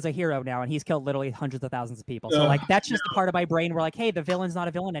Magneto's a hero now, and he's killed literally hundreds of thousands of people. So like that's just a part of my brain where like, hey, the villain's not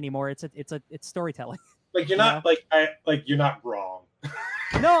a villain anymore. It's storytelling. Like you're not you're not wrong.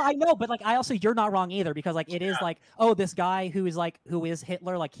 No, I know, but like you're not wrong either, because like it is like, oh, this guy who is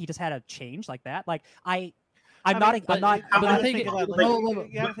Hitler, like he just had a change like that. Like I'm not. You have to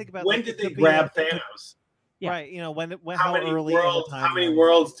think about when did they grab Thanos? Yeah. Right. How many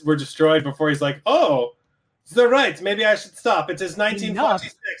worlds were destroyed before he's like, oh, they're right. Maybe I should stop. It's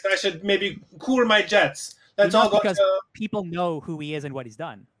 1946. I should maybe cool my jets. That's all because people know who he is and what he's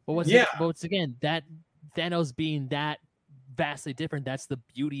done. But once again, that Thanos being that vastly different, that's the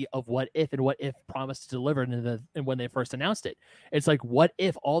beauty of What If, and What If promised to deliver and when they first announced it. It's like, what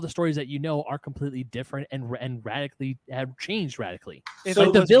if all the stories that are completely different and radically have changed radically?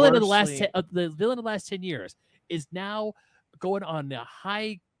 Like the villain of the last 10 years is now going on the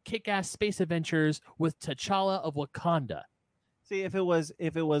high kick-ass space adventures with T'Challa of Wakanda. See, if it was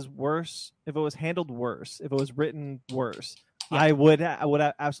worse, if it was handled worse, if it was written worse, I would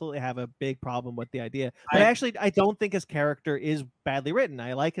absolutely have a big problem with the idea. But I don't think his character is badly written.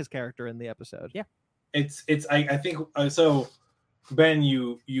 I like his character in the episode. Yeah, I think so. Ben,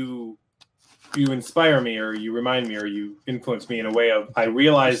 you inspire me, or you remind me, or you influence me in a way of I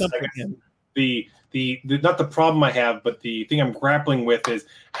realize the not the problem I have, but the thing I'm grappling with is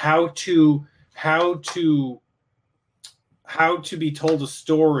how to be told a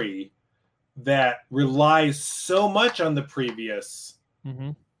story that relies so much on the previous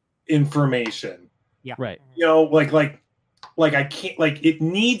information. Yeah. Right. Like I can't, like it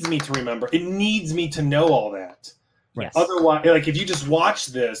needs me to remember. It needs me to know all that. Yes. Otherwise, like if you just watch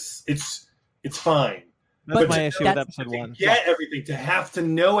this, it's fine. That's my issue with episode 1. Get everything, to have to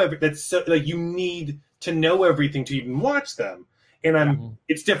know everything. That's so, like you need to know everything to even watch them. And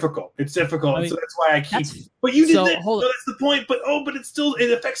it's difficult. It's difficult. I mean, so that's why I keep. But you did this. So that's the point. But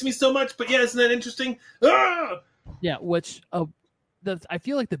it affects me so much. But yeah, isn't that interesting? Ah! Yeah, which I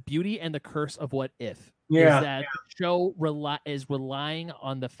feel like the beauty and the curse of What If is that the show is relying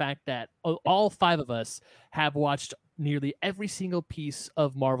on the fact that all 5 of us have watched nearly every single piece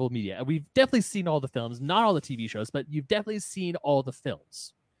of Marvel media. We've definitely seen all the films, not all the TV shows, but you've definitely seen all the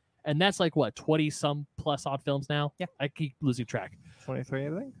films. And that's like what, 20 some plus odd films now? Yeah. I keep losing track. 23, I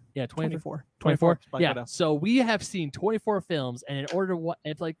think. Yeah, 24. 24. Black Yeah. Widow. So we have seen 24 films, and in order to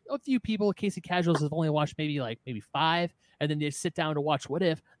if like a few people, Casey Casuals, have only watched maybe 5, and then they sit down to watch What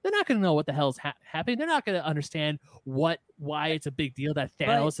If, they're not going to know what the hell is happening. They're not going to understand why it's a big deal that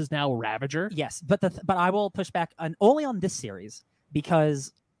Thanos is now Ravager. Yes, but I will push back only on this series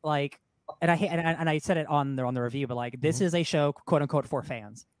because and I said it on the review, but this is a show, quote unquote, for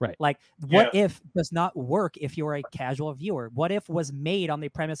fans. Right. What If does not work if you're a casual viewer. What If was made on the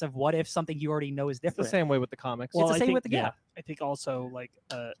premise of what if something you already know is different. It's the same way with the comics. Well, it's the same with the I think also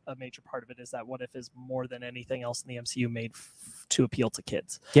a major part of it is that What If is more than anything else in the MCU made to appeal to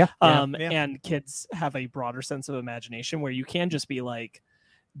kids. Yeah. And kids have a broader sense of imagination where you can just be like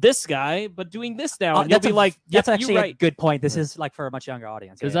this guy, but doing this now, and you'll be like, that's actually a good point. This is for a much younger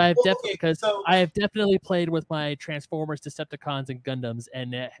audience. Because I have definitely played with my Transformers, Decepticons, and Gundams,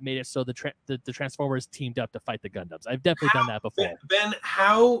 and it made it so the Transformers teamed up to fight the Gundams. I've definitely done that before. Ben,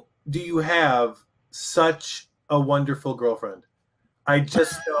 how do you have such a wonderful girlfriend? I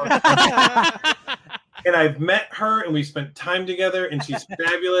just don't. And I've met her, and we spent time together, and she's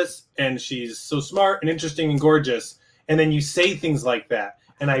fabulous, and she's so smart and interesting and gorgeous. And then you say things like that.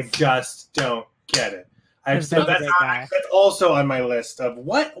 And I just don't get it. That's also on my list of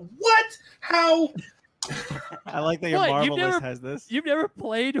what, how. I like that your Marvel list has this. You've never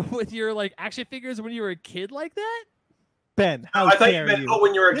played with your action figures when you were a kid like that? Ben, how I thought dare you meant, you?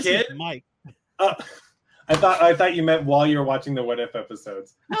 when you were a This kid? is Mike. I thought you meant while you were watching the What If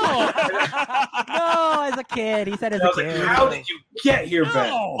episodes. No, as a kid. He said as a kid. How did you get here,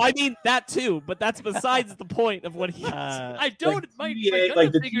 Ben? I mean that too, but that's besides the point of what he. I don't.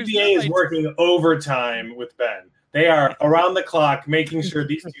 The TVA is working overtime with Ben. They are around the clock making sure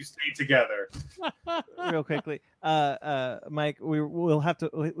these two stay together. Real quickly, Mike,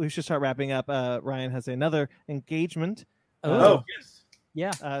 we should start wrapping up. Ryan has another engagement. Yes.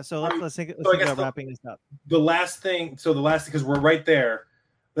 Yeah. So let's think about wrapping this up. The last thing, because we're right there.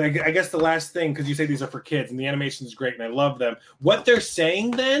 I guess the last thing, because you say these are for kids, and the animation is great, and I love them. What they're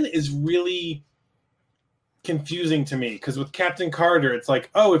saying then is really confusing to me, because with Captain Carter, it's like,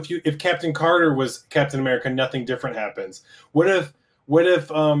 if Captain Carter was Captain America, nothing different happens. What if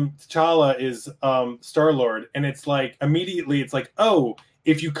T'Challa is Star-Lord, and it's like immediately it's like,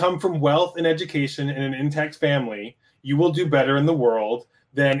 if you come from wealth and education and an intact family, you will do better in the world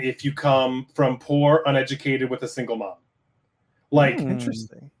than if you come from poor, uneducated with a single mom.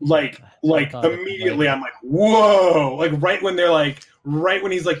 Interesting. Immediately I'm like, whoa! Right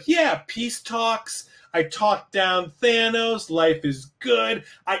when he's like, yeah, peace talks. I talk down Thanos. Life is good.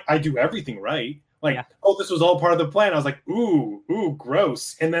 I do everything right. This was all part of the plan. I was like, ooh,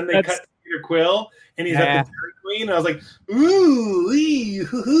 gross. And then they cut to Peter Quill, and he's at the Dairy Queen. And I was like,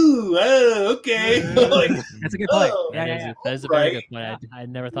 okay. That's a good point. That is a very good point. I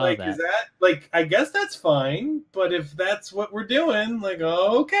never thought of that. Is that I guess that's fine, but if that's what we're doing,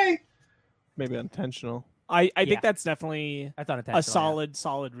 okay. Maybe unintentional. I think that's definitely a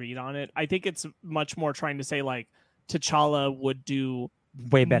solid read on it. I think it's much more trying to say T'Challa would do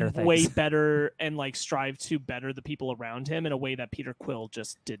way better things, way better, and strive to better the people around him in a way that Peter Quill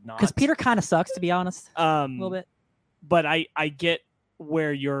just did not. Because Peter kind of sucks, to be honest, a little bit. But I get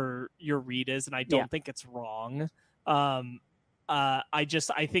where your read is, and I don't think it's wrong. I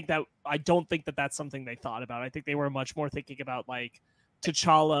don't think that that's something they thought about. I think they were much more thinking about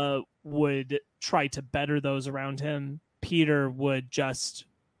T'Challa would try to better those around him. Peter would just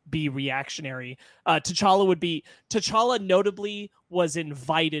be reactionary. T'Challa notably was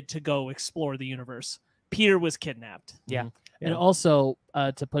invited to go explore the universe. Peter was kidnapped. Yeah. And also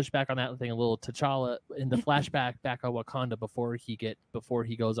to push back on that thing a little, T'Challa in the flashback back on Wakanda before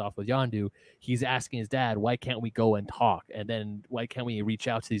he goes off with Yondu, he's asking his dad, why can't we go and talk? And then why can't we reach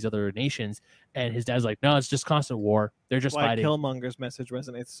out to these other nations? And his dad's like, no, it's just constant war. They're just fighting. Killmonger's message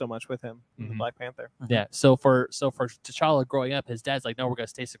resonates so much with him, Black Panther. Yeah. So for T'Challa growing up, his dad's like, no, we're gonna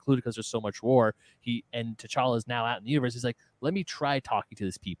stay secluded because there's so much war. And T'Challa is now out in the universe. He's like, let me try talking to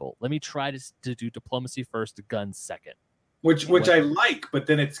these people. Let me try to do diplomacy first, the guns second. Which I like, but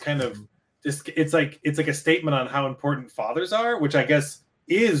then it's kind of just it's like a statement on how important fathers are, which I guess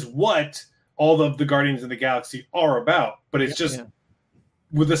is what all of the Guardians of the Galaxy are about. But it's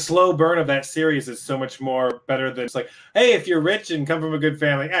with the slow burn of that series is so much more better than it's like, hey, if you're rich and come from a good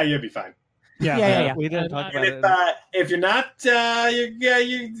family, you'll be fine. Yeah. We didn't talk about it. If you're not,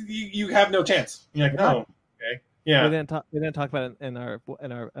 you have no chance. You're like, oh, okay, yeah. We didn't talk about it in our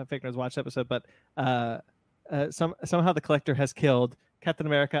Fake Nerds Watch episode, but somehow the Collector has killed Captain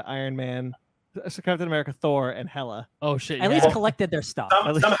America, Iron Man, Captain America, Thor, and Hela. Oh shit! At least collected their stuff.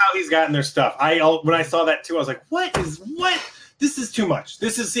 Somehow he's gotten their stuff. When I saw that too, I was like, what? this is too much.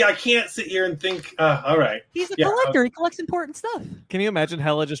 This is I can't sit here and think. All right, he's a collector. He collects important stuff. Can you imagine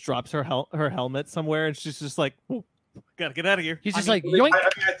Hela just drops her her helmet somewhere and she's just like, gotta get out of here. He's just like,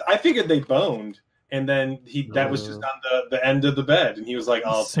 I figured they boned, and then that was just on the end of the bed, and he was like,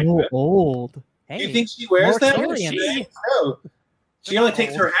 "I'll take that." Old. Hey, Do you think she wears that? No. She only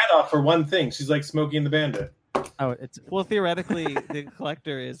takes her hat off for one thing. She's like Smokey and the Bandit. Oh, well, theoretically, the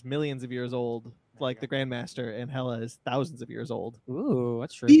collector is millions of years old, like the Grandmaster, and Hela is thousands of years old. Ooh,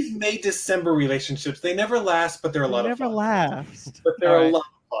 that's true. These May December relationships, they never last, but they're a lot of fun. Never last. But they're a lot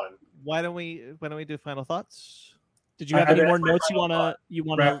of fun. Why don't we do final thoughts? Did you have any more notes you wanna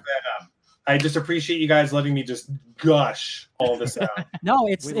wrap that up? I just appreciate you guys letting me just gush all this out. No,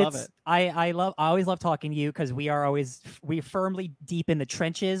 we love it. I always love talking to you because we're firmly deep in the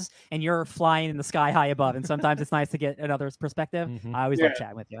trenches and you're flying in the sky high above. And sometimes it's nice to get another's perspective. I always love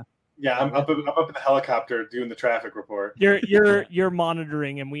chatting with you. Yeah, I'm up in the helicopter doing the traffic report. You're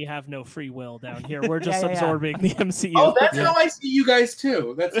monitoring, and we have no free will down here. We're just absorbing the MCU. Oh, that's how I see you guys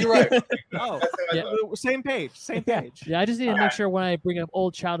too. You're right. Same page. Yeah, I just need to make sure when I bring up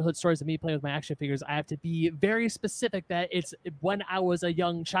old childhood stories of me playing with my action figures, I have to be very specific that it's when I was a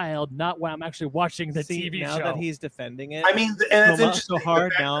young child, not when I'm actually watching the TV show. Now that he's defending it, I mean, and it's so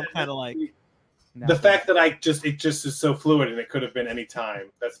hard. Now I'm kind of like. The fact that it just is so fluid and it could have been any time,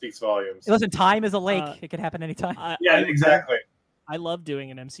 that speaks volumes. Listen, time is a lake. It could happen anytime. Exactly. I love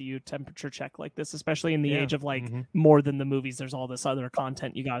doing an MCU temperature check like this, especially in the age of more than the movies. There's all this other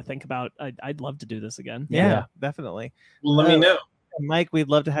content you got to think about. I'd love to do this again. Yeah, definitely. Well, let me know. Mike, we'd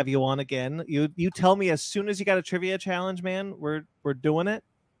love to have you on again. You tell me as soon as you got a trivia challenge, man. We're doing it.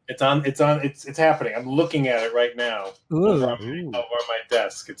 It's happening. I'm looking at it right now. Ooh. On my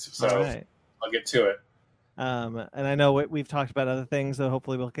desk. All right. I'll get to it. And I know we've talked about other things that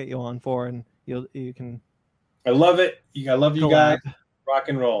hopefully we'll get you on for, and you can. I love it. I love you guys. Rock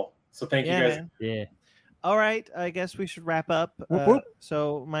and roll. So thank you guys. Man. Yeah. All right. I guess we should wrap up.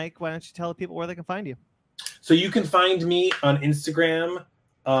 So Mike, why don't you tell the people where they can find you? So you can find me on Instagram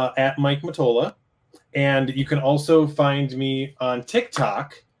at Mike Matola, and you can also find me on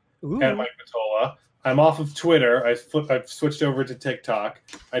TikTok at Mike Matola. I'm off of Twitter. I've switched over to TikTok.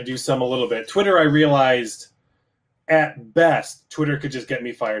 I do some a little bit. Twitter, I realized at best, Twitter could just get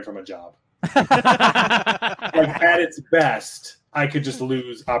me fired from a job. Like at its best, I could just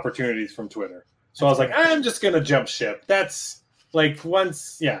lose opportunities from Twitter. So I was like, I'm just going to jump ship. That's like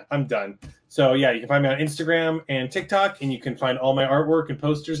I'm done. So yeah, you can find me on Instagram and TikTok, and you can find all my artwork and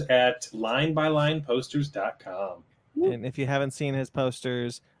posters at linebylineposters.com. And if you haven't seen his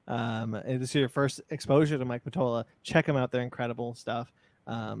posters, this is your first exposure to Mike Matola, check them out. They're incredible stuff.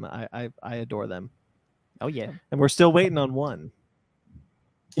 I adore them. Oh yeah. And we're still waiting on one.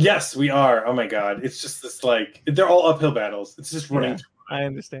 Yes, we are. Oh my God. It's just this they're all uphill battles. It's just running. I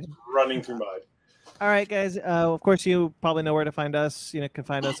understand. Running through mud. All right, guys. Of course, you probably know where to find us. You can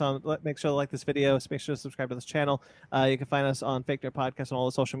find us on. Make sure to like this video. Make sure to subscribe to this channel. You can find us on Fake Nerd Podcast on all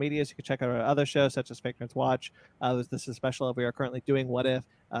the social medias. You can check out our other shows such as Fake Nerds Watch. This is special. We are currently doing What If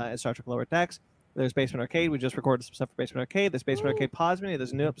and Star Trek Lower Decks. There's Basement Arcade. We just recorded some stuff for Basement Arcade. There's Basement Arcade Pause Mini.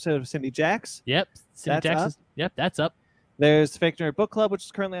 There's a new episode of Cindy Jax. Yep. Cindy Jax. Yep, that's up. There's Fake Nerd Book Club, which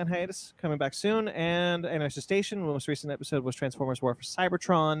is currently on hiatus, coming back soon, and Animation Station. The most recent episode was Transformers War for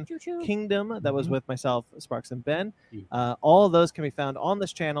Cybertron Kingdom. That was with myself, Sparks, and Ben. All of those can be found on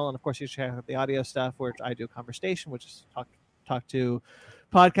this channel, and of course, you should check out the audio stuff, where I do Conversation, which is talk to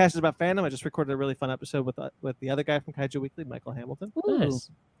podcasters about fandom. I just recorded a really fun episode with the other guy from Kaiju Weekly, Michael Hamilton. Nice.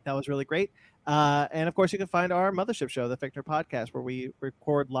 That was really great. And of course, you can find our mothership show, the Fake Nerd Podcast, where we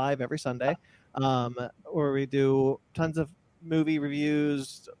record live every Sunday, where we do tons of movie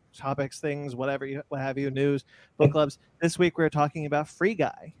reviews, topics, things, what have you, news, book clubs. This week we're talking about Free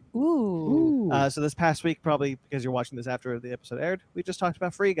Guy. Ooh. So this past week, probably because you're watching this after the episode aired, we just talked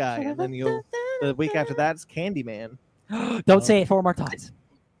about Free Guy, and then the week after that is Candyman. Don't say it 4 more times.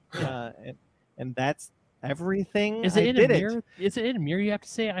 And that's everything. Is it in a mirror? Is it in a mirror? You have to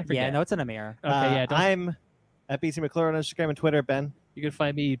say it? I forget. Yeah, no, it's in a mirror. Okay, I'm at BC McClure on Instagram and Twitter. Ben, you can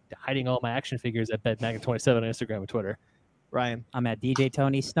find me hiding all my action figures at BedMagnet27 on Instagram and Twitter. Ryan, I'm at DJ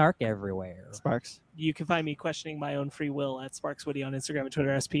Tony Snark everywhere. Sparks, you can find me questioning my own free will at Sparks Witty on Instagram and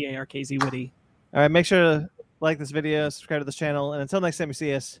Twitter. SPARKZ Witty. All right, make sure to like this video, subscribe to this channel, and until next time you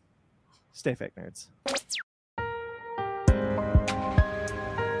see us, stay fake nerds.